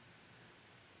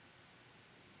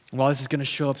 And while this is going to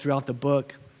show up throughout the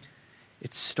book,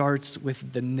 it starts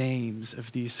with the names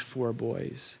of these 4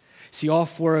 boys. See, all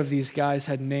 4 of these guys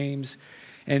had names,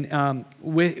 and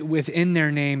within their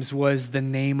names was the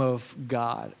name of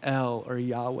God, El or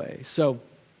Yahweh. So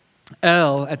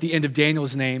El, at the end of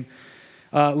Daniel's name,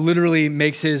 literally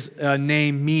makes his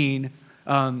name mean,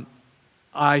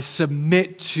 I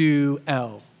submit to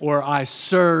El, or I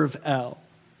serve El,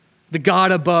 the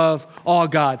God above all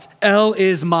gods. El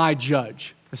is my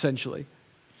judge, essentially.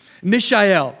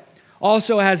 Mishael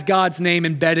also has God's name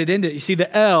embedded in it. You see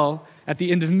the El at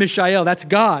the end of Mishael, that's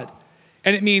God.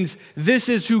 And it means this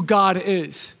is who God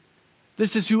is.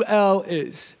 This is who El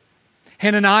is.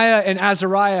 Hananiah and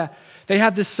Azariah, they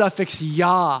have the suffix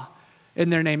Yah in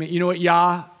their name. You know what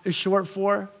Yah is short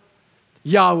for?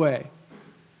 Yahweh.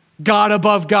 God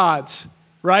above gods,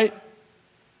 right?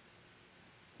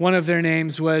 One of their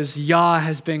names was Yah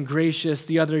has been gracious.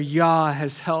 The other, Yah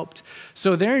has helped.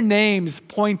 So their names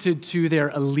pointed to their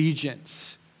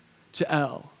allegiance to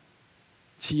El,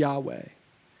 to Yahweh,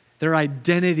 their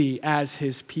identity as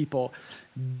his people.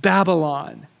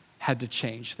 Babylon had to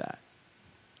change that.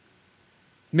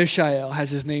 Mishael has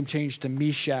his name changed to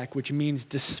Meshach, which means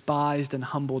despised and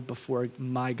humbled before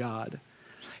my God.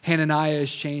 Hananiah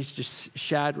is changed to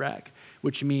Shadrach,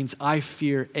 which means I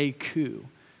fear Aku,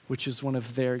 which is one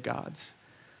of their gods.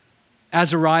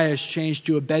 Azariah is changed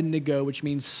to Abednego, which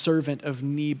means servant of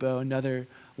Nebo, another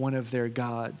one of their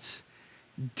gods.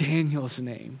 Daniel's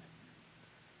name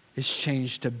is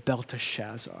changed to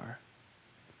Belteshazzar.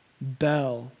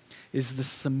 Bel is the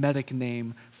Semitic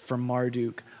name for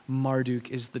Marduk. Marduk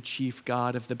is the chief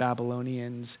god of the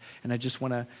Babylonians. And I just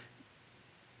want to,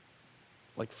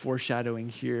 foreshadowing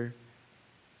here,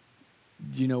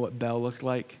 do you know what Bel looked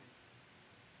like?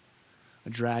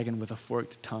 A dragon with a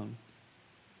forked tongue.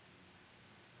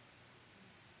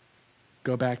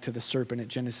 Go back to the serpent at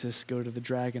Genesis, go to the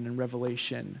dragon in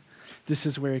Revelation. This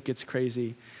is where it gets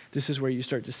crazy. This is where you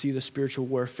start to see the spiritual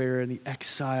warfare and the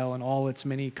exile and all its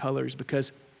many colors,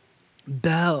 because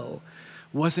Bel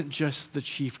wasn't just the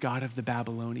chief god of the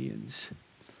Babylonians.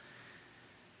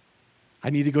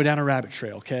 I need to go down a rabbit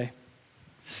trail, okay?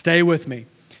 Stay with me.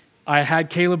 I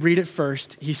had Caleb read it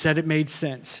first. He said it made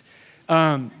sense.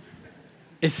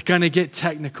 It's going to get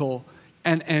technical,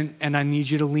 and I need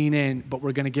you to lean in, but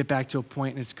we're going to get back to a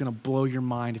point, and it's going to blow your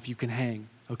mind if you can hang,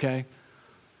 okay?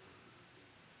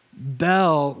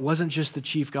 Bel wasn't just the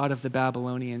chief god of the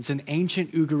Babylonians. In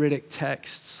ancient Ugaritic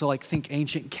texts, so think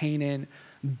ancient Canaan,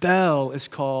 Bel is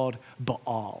called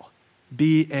Baal,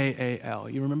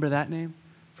 B-A-A-L. You remember that name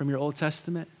from your Old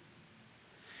Testament?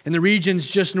 In the regions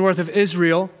just north of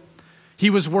Israel,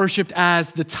 he was worshipped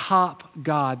as the top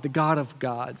god, the god of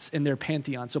gods in their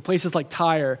pantheon. So places like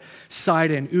Tyre,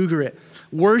 Sidon, Ugarit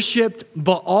worshipped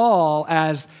Baal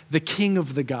as the king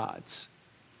of the gods.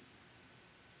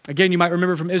 Again, you might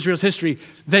remember from Israel's history,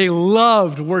 they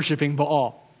loved worshiping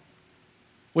Baal,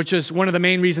 which is one of the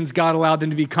main reasons God allowed them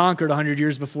to be conquered 100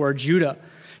 years before Judah.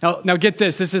 Now get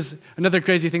this. This is another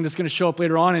crazy thing that's going to show up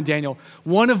later on in Daniel.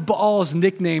 One of Baal's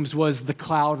nicknames was the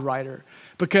Cloud Rider,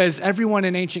 because everyone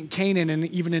in ancient Canaan and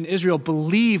even in Israel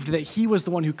believed that he was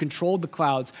the one who controlled the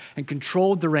clouds and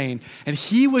controlled the rain. And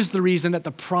he was the reason that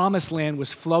the promised land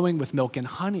was flowing with milk and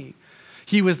honey.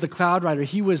 He was the Cloud Rider.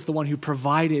 He was the one who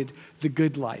provided the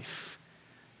good life,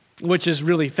 which is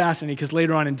really fascinating because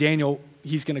later on in Daniel,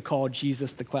 he's going to call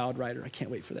Jesus the Cloud Rider. I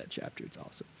can't wait for that chapter. It's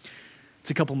awesome.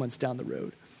 It's a couple months down the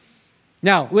road.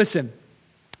 Now, listen,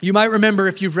 you might remember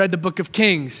if you've read the book of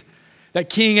Kings that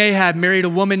King Ahab married a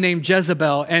woman named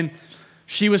Jezebel, and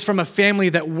she was from a family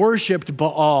that worshiped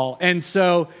Baal. And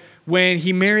so when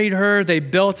he married her, they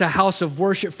built a house of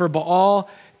worship for Baal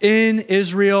in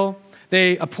Israel.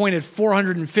 They appointed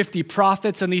 450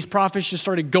 prophets, and these prophets just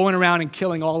started going around and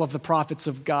killing all of the prophets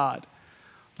of God,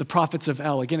 the prophets of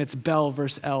El. Again, it's Bel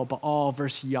versus El, Baal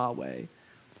versus Yahweh. It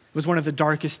was one of the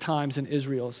darkest times in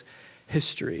Israel's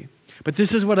history. But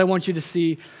this is what I want you to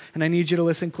see, and I need you to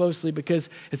listen closely because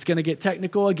it's going to get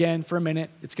technical again for a minute.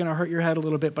 It's going to hurt your head a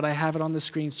little bit, but I have it on the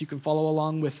screen so you can follow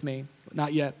along with me.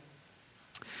 Not yet.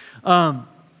 I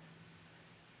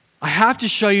have to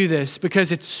show you this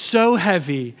because it's so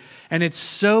heavy and it's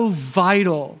so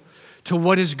vital to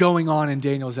what is going on in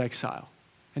Daniel's exile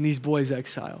and these boys'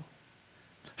 exile.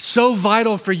 So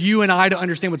vital for you and I to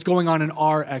understand what's going on in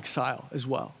our exile as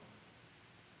well.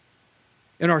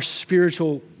 in our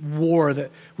spiritual war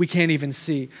that we can't even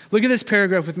see. Look at this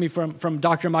paragraph with me from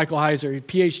Dr. Michael Heiser,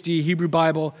 PhD, Hebrew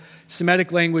Bible,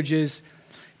 Semitic languages,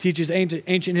 teaches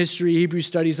ancient history, Hebrew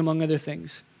studies, among other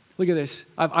things. Look at this.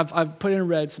 I've put in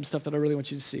red some stuff that I really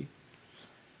want you to see.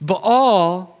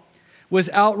 Baal was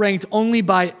outranked only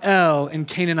by El in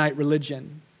Canaanite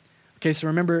religion. Okay, so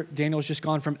remember, Daniel's just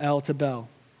gone from El to Bel.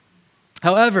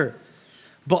 However,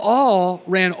 Baal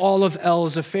ran all of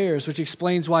El's affairs, which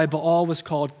explains why Baal was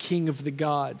called king of the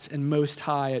gods and most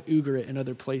high at Ugarit and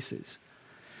other places.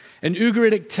 In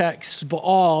Ugaritic texts,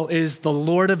 Baal is the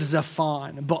Lord of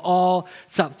Zaphon, Baal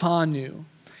Tzapphanu.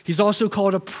 He's also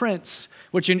called a prince,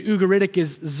 which in Ugaritic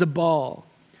is Zabal.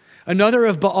 Another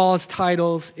of Baal's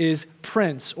titles is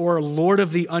prince or Lord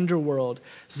of the underworld,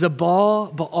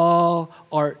 Zabal Baal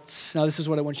Arts. Now this is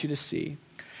what I want you to see.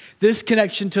 This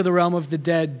connection to the realm of the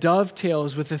dead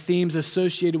dovetails with the themes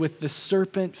associated with the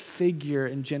serpent figure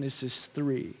in Genesis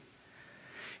 3.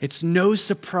 It's no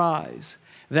surprise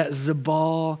that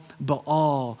Zabal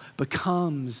Baal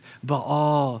becomes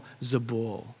Baal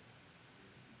Zebul,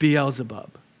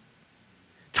 Beelzebub.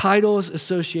 Titles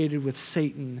associated with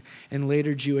Satan in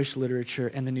later Jewish literature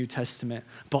and the New Testament.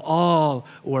 Baal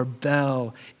or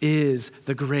Bel is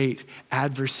the great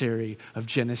adversary of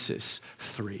Genesis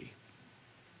 3.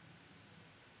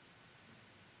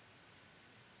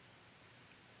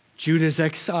 Judah's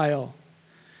exile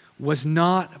was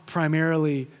not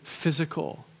primarily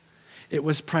physical. It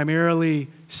was primarily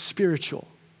spiritual.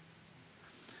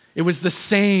 It was the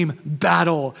same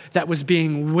battle that was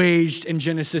being waged in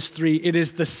Genesis 3. It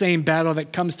is the same battle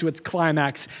that comes to its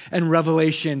climax in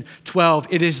Revelation 12.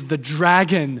 It is the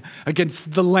dragon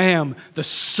against the lamb, the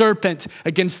serpent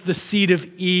against the seed of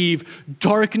Eve,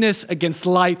 darkness against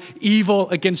light, evil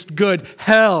against good,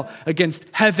 hell against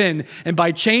heaven. And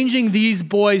by changing these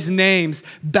boys' names,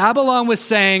 Babylon was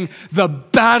saying, the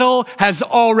battle has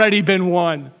already been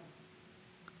won.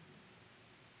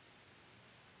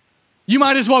 You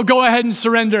might as well go ahead and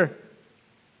surrender.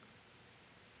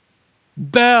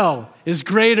 Bel is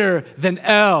greater than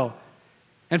El.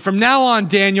 And from now on,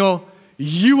 Daniel,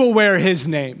 you will wear his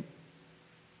name.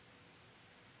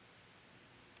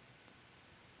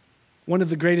 One of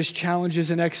the greatest challenges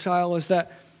in exile is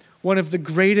that one of the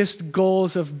greatest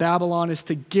goals of Babylon is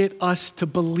to get us to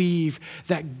believe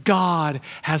that God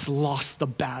has lost the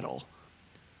battle.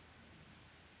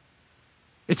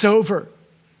 It's over.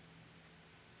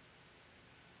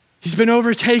 He's been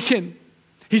overtaken.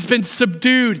 He's been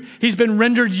subdued. He's been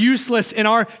rendered useless in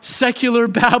our secular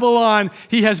Babylon.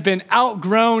 He has been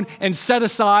outgrown and set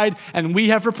aside, and we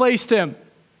have replaced him.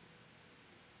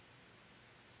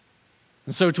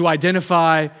 And so to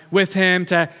identify with him,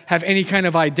 to have any kind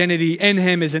of identity in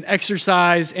him is an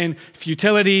exercise in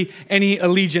futility. Any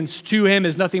allegiance to him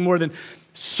is nothing more than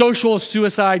social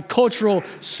suicide, cultural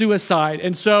suicide.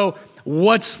 And so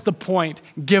what's the point?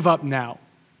 Give up now.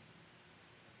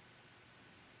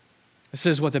 This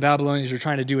is what the Babylonians were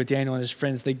trying to do with Daniel and his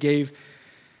friends. They gave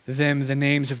them the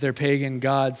names of their pagan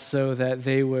gods so that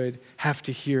they would have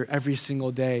to hear every single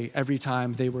day, every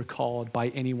time they were called by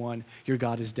anyone, your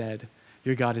God is dead.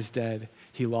 Your God is dead.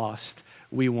 He lost.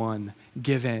 We won.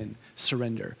 Give in.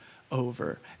 Surrender.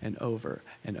 Over and over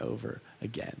and over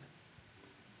again.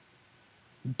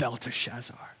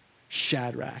 Belteshazzar,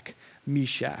 Shadrach,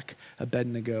 Meshach,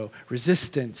 Abednego.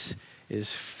 Resistance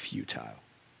is futile.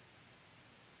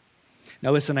 Now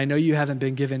listen, I know you haven't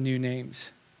been given new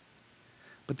names,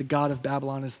 but the God of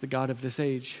Babylon is the God of this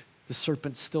age. The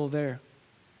serpent's still there.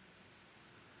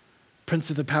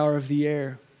 Prince of the power of the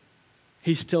air.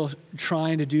 He's still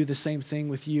trying to do the same thing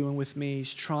with you and with me.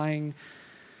 He's trying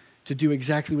to do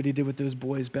exactly what he did with those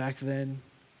boys back then.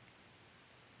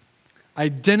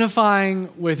 Identifying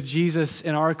with Jesus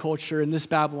in our culture, in this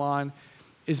Babylon,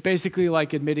 is basically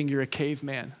like admitting you're a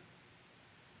caveman.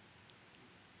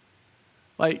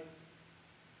 Like,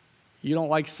 you don't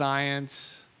like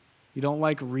science. You don't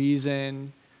like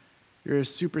reason. You're a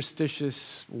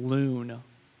superstitious loon.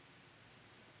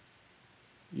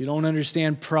 You don't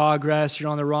understand progress.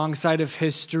 You're on the wrong side of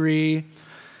history.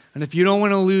 And if you don't want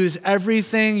to lose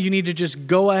everything, you need to just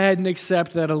go ahead and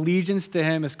accept that allegiance to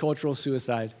him is cultural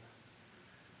suicide.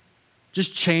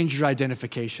 Just change your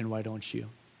identification, why don't you?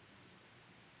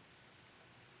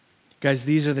 Guys,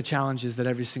 these are the challenges that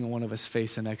every single one of us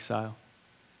face in exile.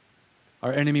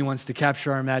 Our enemy wants to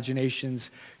capture our imaginations,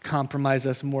 compromise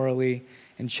us morally,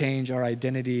 and change our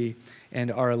identity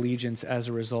and our allegiance as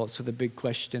a result. So the big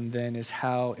question then is,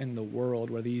 how in the world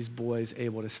were these boys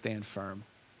able to stand firm?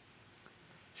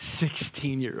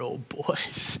 16-year-old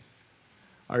boys.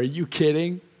 Are you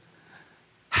kidding?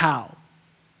 How?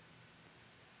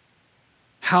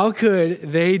 how could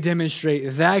they demonstrate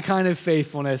that kind of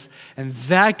faithfulness and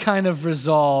that kind of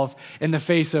resolve in the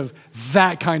face of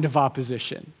that kind of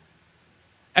opposition?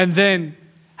 And then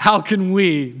how can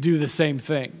we do the same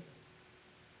thing?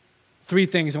 3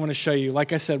 things I want to show you.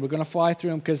 Like I said, we're going to fly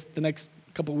through them because the next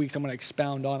couple of weeks I'm going to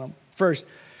expound on them. First,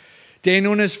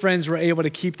 Daniel and his friends were able to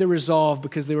keep their resolve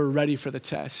because they were ready for the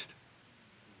test.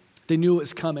 They knew it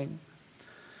was coming.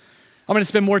 I'm going to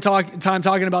spend more time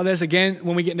talking about this again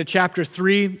when we get into chapter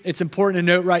 3. It's important to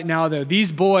note right now, though,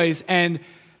 these boys and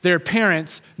their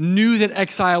parents knew that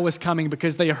exile was coming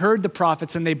because they heard the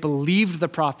prophets and they believed the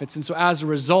prophets. And so as a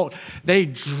result, they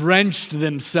drenched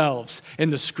themselves in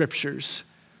the scriptures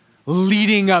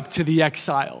leading up to the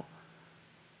exile.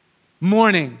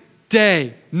 Morning,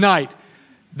 day, night,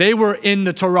 they were in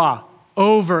the Torah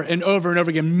over and over and over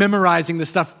again, memorizing the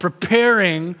stuff,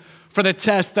 preparing for the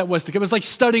test that was to come. It was like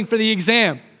studying for the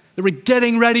exam. They were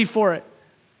getting ready for it.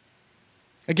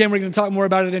 Again, we're going to talk more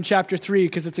about it in chapter 3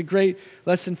 because it's a great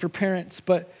lesson for parents,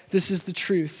 but this is the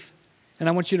truth, and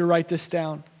I want you to write this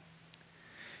down.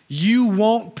 You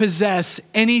won't possess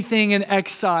anything in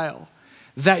exile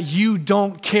that you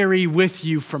don't carry with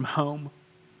you from home.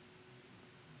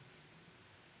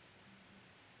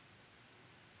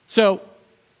 So,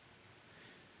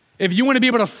 if you want to be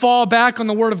able to fall back on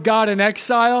the Word of God in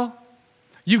exile,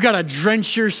 you've got to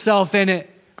drench yourself in it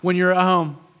when you're at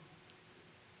home.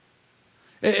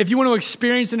 If you want to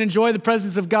experience and enjoy the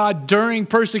presence of God during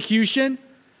persecution,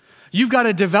 you've got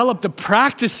to develop the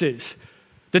practices,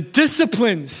 the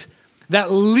disciplines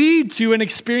that lead to an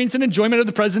experience and enjoyment of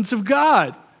the presence of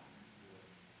God.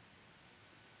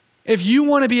 If you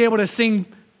want to be able to sing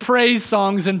praise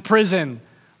songs in prison,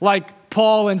 like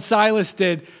Paul and Silas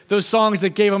did, those songs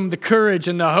that gave them the courage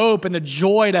and the hope and the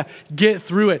joy to get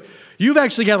through it, you've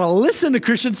actually got to listen to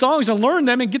Christian songs and learn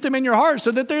them and get them in your heart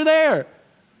so that they're there.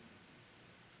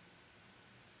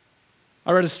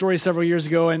 I read a story several years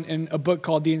ago in a book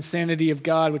called The Insanity of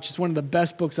God, which is one of the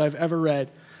best books I've ever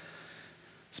read,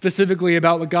 specifically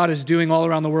about what God is doing all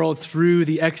around the world through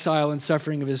the exile and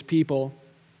suffering of his people.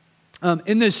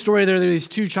 In this story, there are these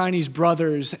 2 Chinese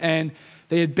brothers, and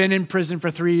they had been in prison for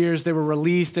 3 years. They were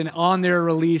released, and on their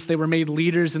release, they were made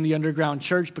leaders in the underground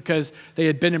church because they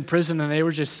had been in prison, and they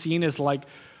were just seen as like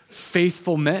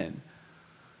faithful men.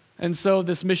 And so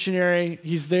this missionary,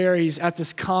 he's there, he's at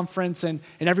this conference, and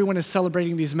everyone is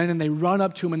celebrating these men, and they run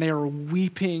up to him, and they are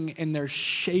weeping, and they're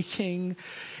shaking,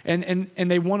 and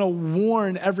they want to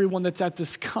warn everyone that's at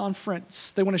this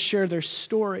conference. They want to share their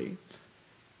story.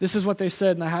 This is what they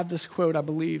said, and I have this quote, I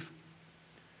believe.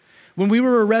 When we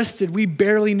were arrested, we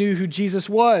barely knew who Jesus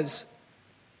was.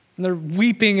 And they're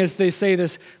weeping as they say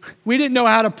this. We didn't know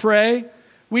how to pray.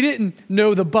 We didn't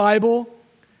know the Bible.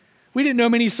 We didn't know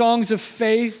many songs of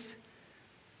faith.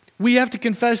 We have to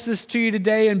confess this to you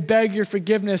today and beg your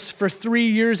forgiveness. For 3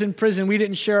 years in prison, we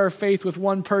didn't share our faith with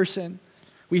one person.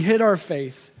 We hid our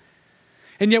faith.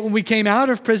 And yet when we came out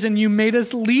of prison, you made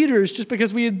us leaders just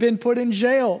because we had been put in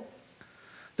jail.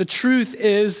 The truth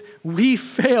is, we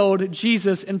failed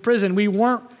Jesus in prison. We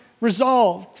weren't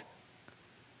resolved.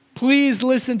 Please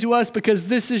listen to us because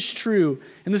this is true.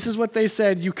 And this is what they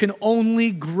said. You can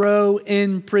only grow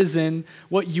in prison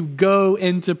what you go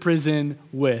into prison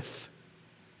with.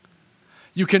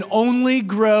 You can only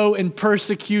grow in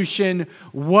persecution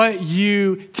what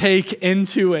you take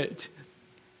into it.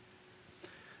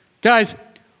 Guys,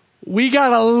 we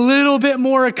got a little bit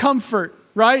more of comfort,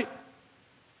 right?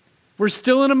 We're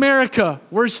still in America.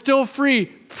 We're still free.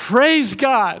 Praise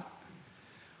God.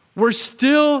 We're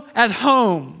still at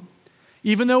home,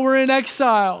 even though we're in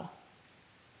exile.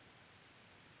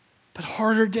 But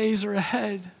harder days are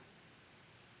ahead.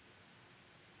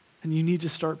 And you need to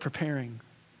start preparing.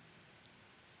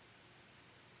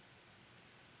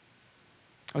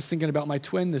 I was thinking about my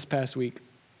twin this past week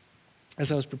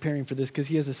as I was preparing for this because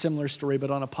he has a similar story, but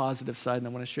on a positive side, and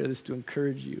I want to share this to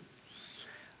encourage you.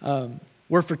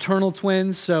 We're fraternal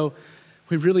twins, so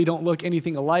we really don't look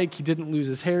anything alike. He didn't lose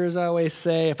his hair, as I always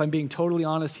say. If I'm being totally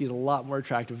honest, he's a lot more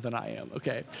attractive than I am,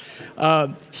 okay?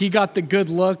 He got the good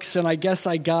looks, and I guess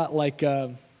I got like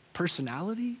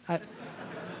personality?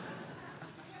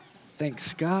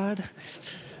 Thanks, God.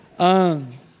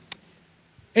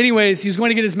 Anyways, he was going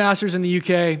to get his master's in the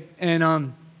UK,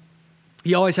 and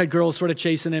he always had girls sort of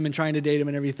chasing him and trying to date him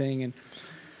and everything, and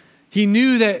he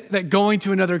knew that going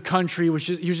to another country, he was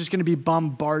just going to be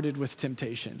bombarded with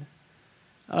temptation.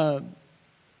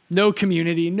 No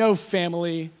community, no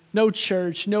family, no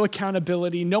church, no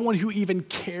accountability, no one who even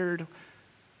cared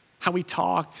how he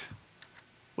talked,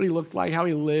 what he looked like, how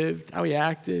he lived, how he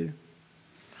acted.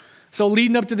 So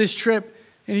leading up to this trip,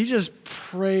 And he just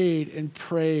prayed and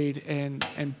prayed and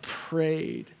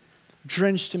prayed,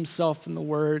 drenched himself in the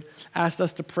word, asked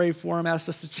us to pray for him, asked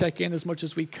us to check in as much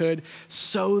as we could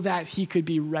so that he could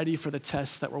be ready for the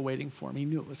tests that were waiting for him. He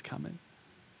knew it was coming.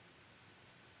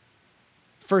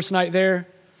 First night there,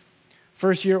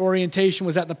 first year orientation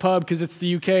was at the pub because it's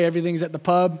the UK, everything's at the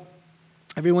pub.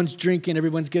 Everyone's drinking,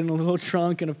 everyone's getting a little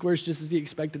drunk, and of course, just as he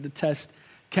expected, the test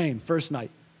came. First night,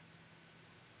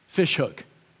 fish hook.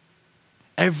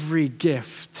 Every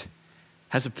gift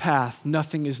has a path.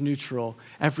 Nothing is neutral.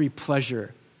 Every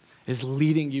pleasure is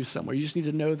leading you somewhere. You just need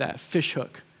to know that. Fish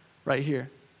hook right here.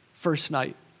 First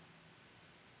night.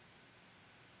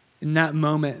 In that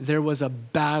moment, there was a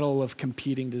battle of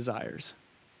competing desires.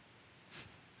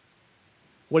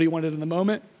 What he wanted in the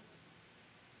moment?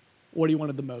 What he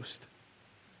wanted the most?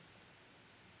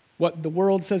 What the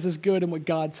world says is good and what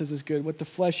God says is good. What the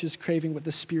flesh is craving, what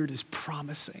the spirit is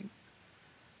promising.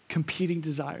 Competing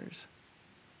desires.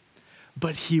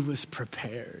 But he was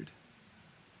prepared.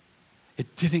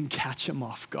 It didn't catch him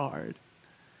off guard.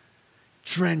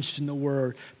 Drenched in the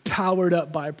word, powered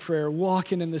up by prayer,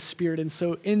 walking in the spirit. And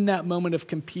so in that moment of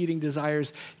competing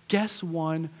desires, guess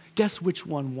which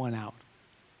one won out?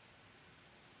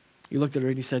 He looked at her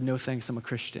and he said, "No thanks, I'm a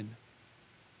Christian."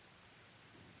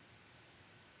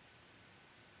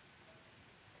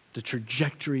 The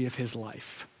trajectory of his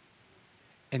life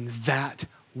and that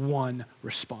one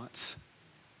response.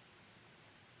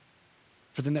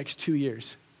 For the next 2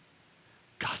 years,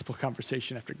 gospel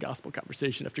conversation after gospel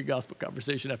conversation after gospel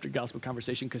conversation after gospel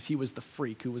conversation, because he was the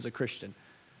freak who was a Christian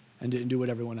and didn't do what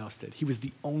everyone else did. He was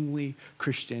the only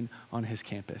Christian on his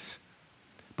campus,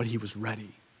 but he was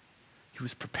ready. He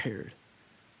was prepared.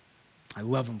 I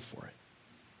love him for it.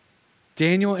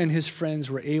 Daniel and his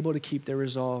friends were able to keep their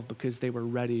resolve because they were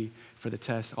ready for the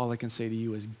test. All I can say to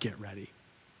you is get ready.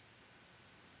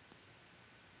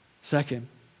 Second,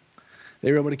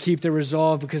 they were able to keep their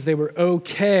resolve because they were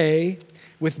okay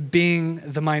with being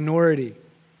the minority.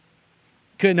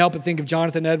 Couldn't help but think of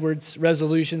Jonathan Edwards'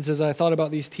 resolutions as I thought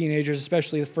about these teenagers,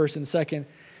 especially the first and second.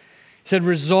 He said,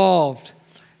 resolved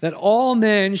that all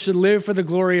men should live for the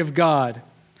glory of God.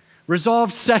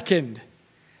 Resolved second,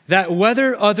 that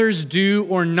whether others do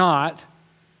or not,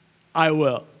 I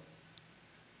will.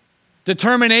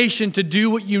 Determination to do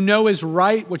what you know is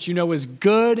right, what you know is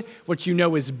good, what you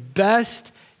know is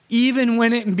best, even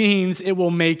when it means it will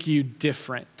make you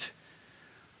different.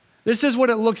 This is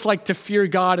what it looks like to fear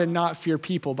God and not fear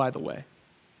people, by the way.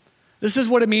 This is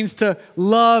what it means to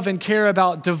love and care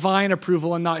about divine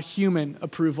approval and not human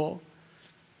approval.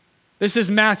 This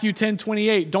is Matthew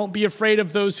 10:28. Don't be afraid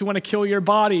of those who want to kill your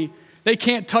body. They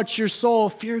can't touch your soul.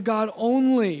 Fear God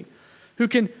only, who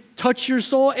can touch your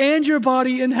soul and your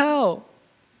body in hell.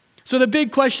 So the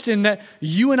big question that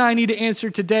you and I need to answer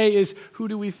today is, who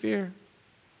do we fear?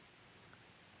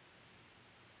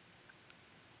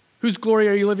 Whose glory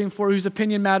are you living for? Whose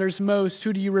opinion matters most?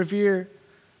 Who do you revere?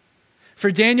 For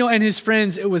Daniel and his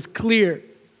friends, it was clear.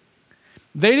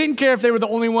 They didn't care if they were the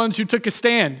only ones who took a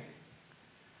stand.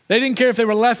 They didn't care if they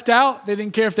were left out. They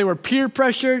didn't care if they were peer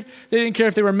pressured. They didn't care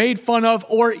if they were made fun of,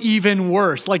 or even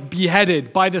worse, like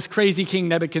beheaded by this crazy king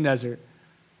Nebuchadnezzar.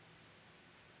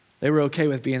 They were okay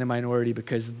with being a minority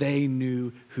because they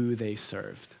knew who they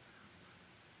served.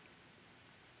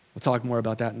 We'll talk more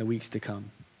about that in the weeks to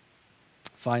come.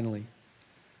 Finally,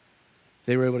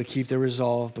 they were able to keep their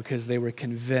resolve because they were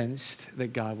convinced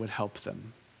that God would help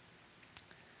them.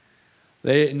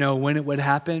 They didn't know when it would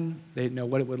happen. They didn't know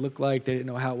what it would look like. They didn't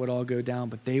know how it would all go down,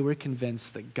 but they were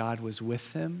convinced that God was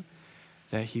with them,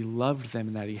 that he loved them,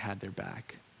 and that he had their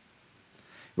back.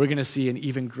 We're going to see an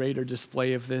even greater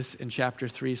display of this in chapter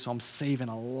 3, so I'm saving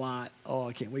a lot. Oh,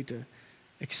 I can't wait to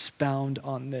expound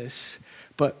on this.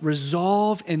 But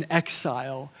resolve in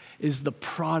exile is the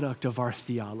product of our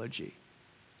theology.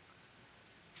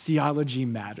 Theology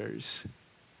matters.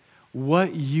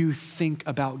 What you think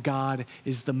about God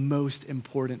is the most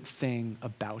important thing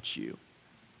about you.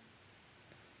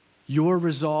 Your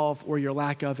resolve or your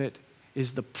lack of it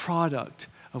is the product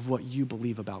of what you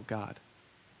believe about God.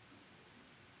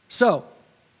 So,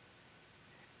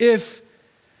 if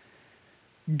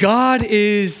God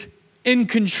is in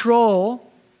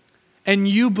control and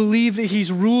you believe that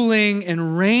he's ruling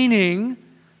and reigning,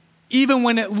 even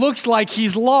when it looks like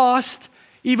he's lost,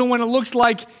 even when it looks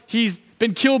like he's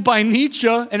been killed by Nietzsche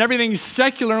and everything's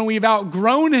secular and we've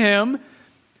outgrown him,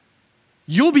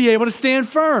 you'll be able to stand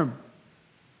firm.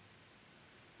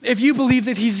 If you believe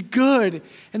that he's good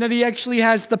and that he actually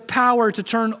has the power to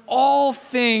turn all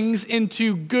things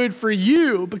into good for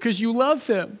you because you love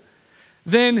him,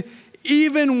 then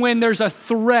even when there's a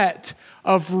threat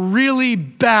of really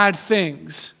bad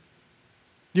things,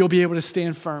 you'll be able to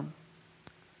stand firm.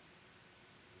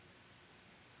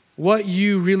 What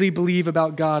you really believe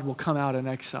about God will come out in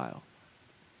exile.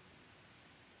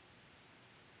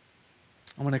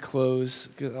 I want to close.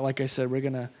 Like I said, we're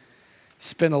going to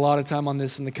spend a lot of time on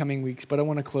this in the coming weeks, but I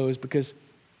want to close because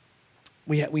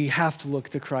we have to look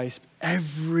to Christ.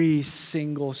 Every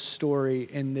single story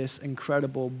in this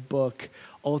incredible book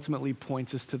ultimately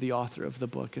points us to the author of the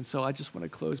book. And so I just want to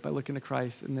close by looking to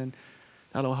Christ, and then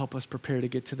that'll help us prepare to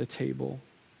get to the table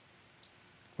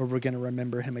where we're going to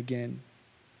remember him again.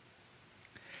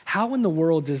 How in the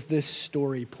world does this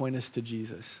story point us to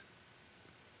Jesus?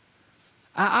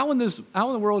 How in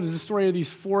the world does the story of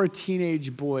these 4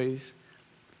 teenage boys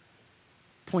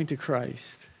point to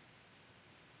Christ?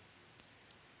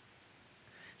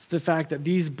 It's the fact that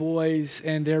these boys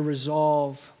and their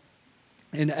resolve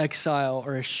in exile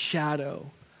are a shadow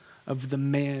of the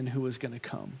man who was going to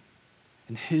come,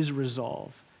 and his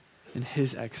resolve in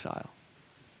his exile.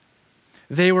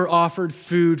 They were offered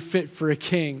food fit for a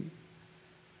king.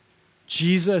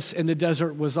 Jesus in the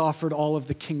desert was offered all of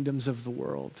the kingdoms of the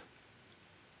world.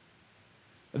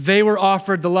 They were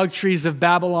offered the luxuries of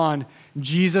Babylon.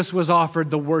 Jesus was offered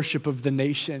the worship of the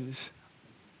nations.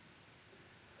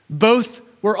 Both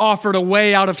were offered a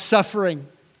way out of suffering,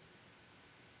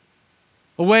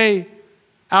 a way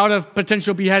out of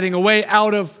potential beheading, a way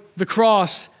out of the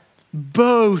cross.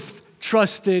 Both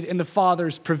trusted in the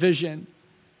Father's provision.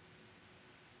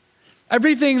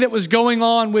 Everything that was going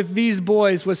on with these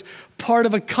boys was part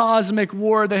of a cosmic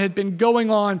war that had been going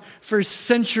on for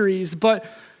centuries, but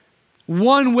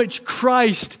one which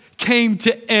Christ came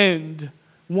to end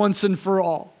once and for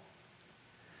all.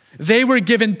 They were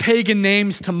given pagan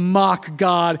names to mock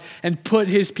God and put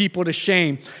his people to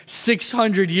shame.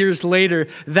 600 years later,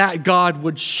 that God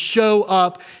would show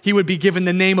up. He would be given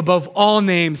the name above all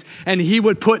names, and he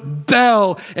would put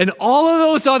Bel and all of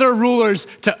those other rulers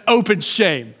to open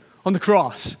shame on the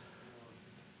cross.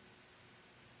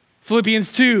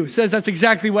 Philippians 2 says that's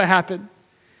exactly what happened.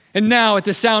 And now at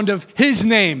the sound of his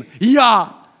name,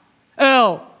 Yah,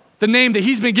 El, the name that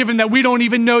he's been given that we don't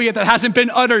even know yet, that hasn't been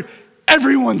uttered,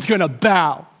 everyone's going to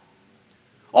bow.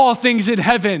 All things in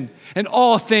heaven and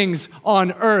all things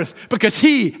on earth, because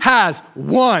he has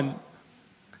won.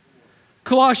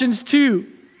 Colossians 2,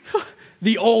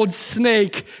 the old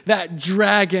snake, that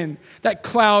dragon, that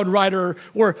cloud rider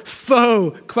or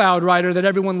faux cloud rider that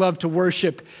everyone loved to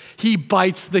worship, he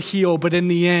bites the heel, but in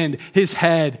the end, his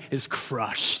head is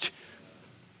crushed.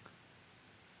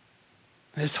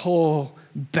 This whole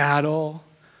battle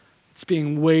that's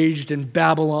being waged in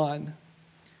Babylon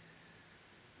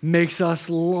makes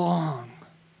us long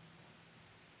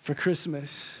for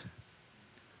Christmas.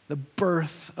 The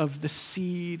birth of the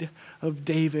seed of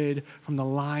David from the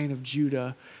line of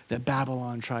Judah that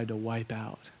Babylon tried to wipe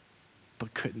out,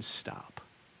 but couldn't stop.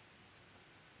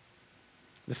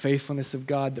 The faithfulness of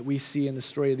God that we see in the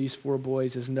story of these 4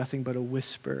 boys is nothing but a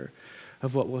whisper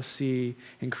of what we'll see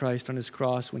in Christ on his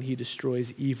cross when he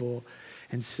destroys evil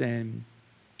and sin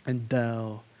and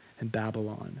Bel and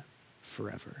Babylon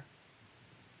forever.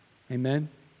 Amen?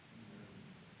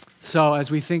 So as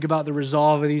we think about the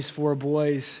resolve of these 4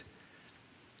 boys,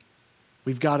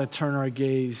 we've got to turn our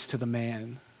gaze to the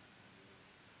man,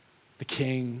 the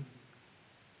king.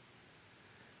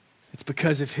 It's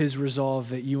because of his resolve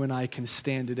that you and I can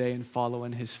stand today and follow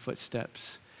in his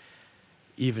footsteps,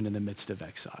 even in the midst of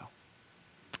exile.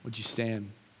 Would you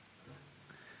stand?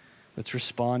 Let's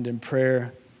respond in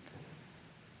prayer.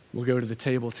 We'll go to the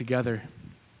table together.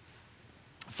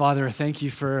 Father, thank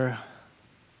you for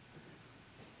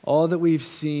all that we've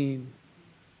seen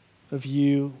of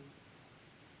you,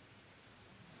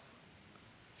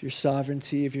 of your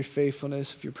sovereignty, of your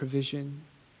faithfulness, of your provision.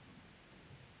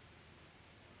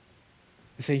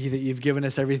 I thank you that you've given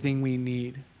us everything we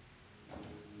need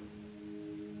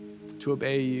to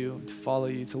obey you, to follow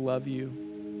you, to love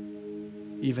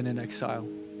you, even in exile.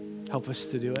 Help us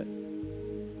to do it.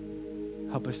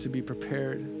 Help us to be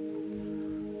prepared.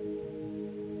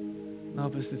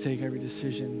 Help us to take every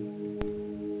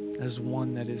decision as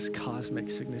one that is cosmic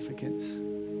significance.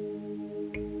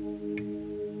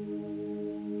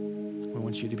 We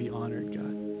want you to be honored,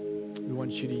 God. We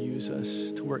want you to use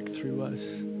us, to work through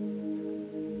us.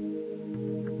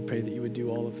 We pray that you would do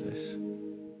all of this.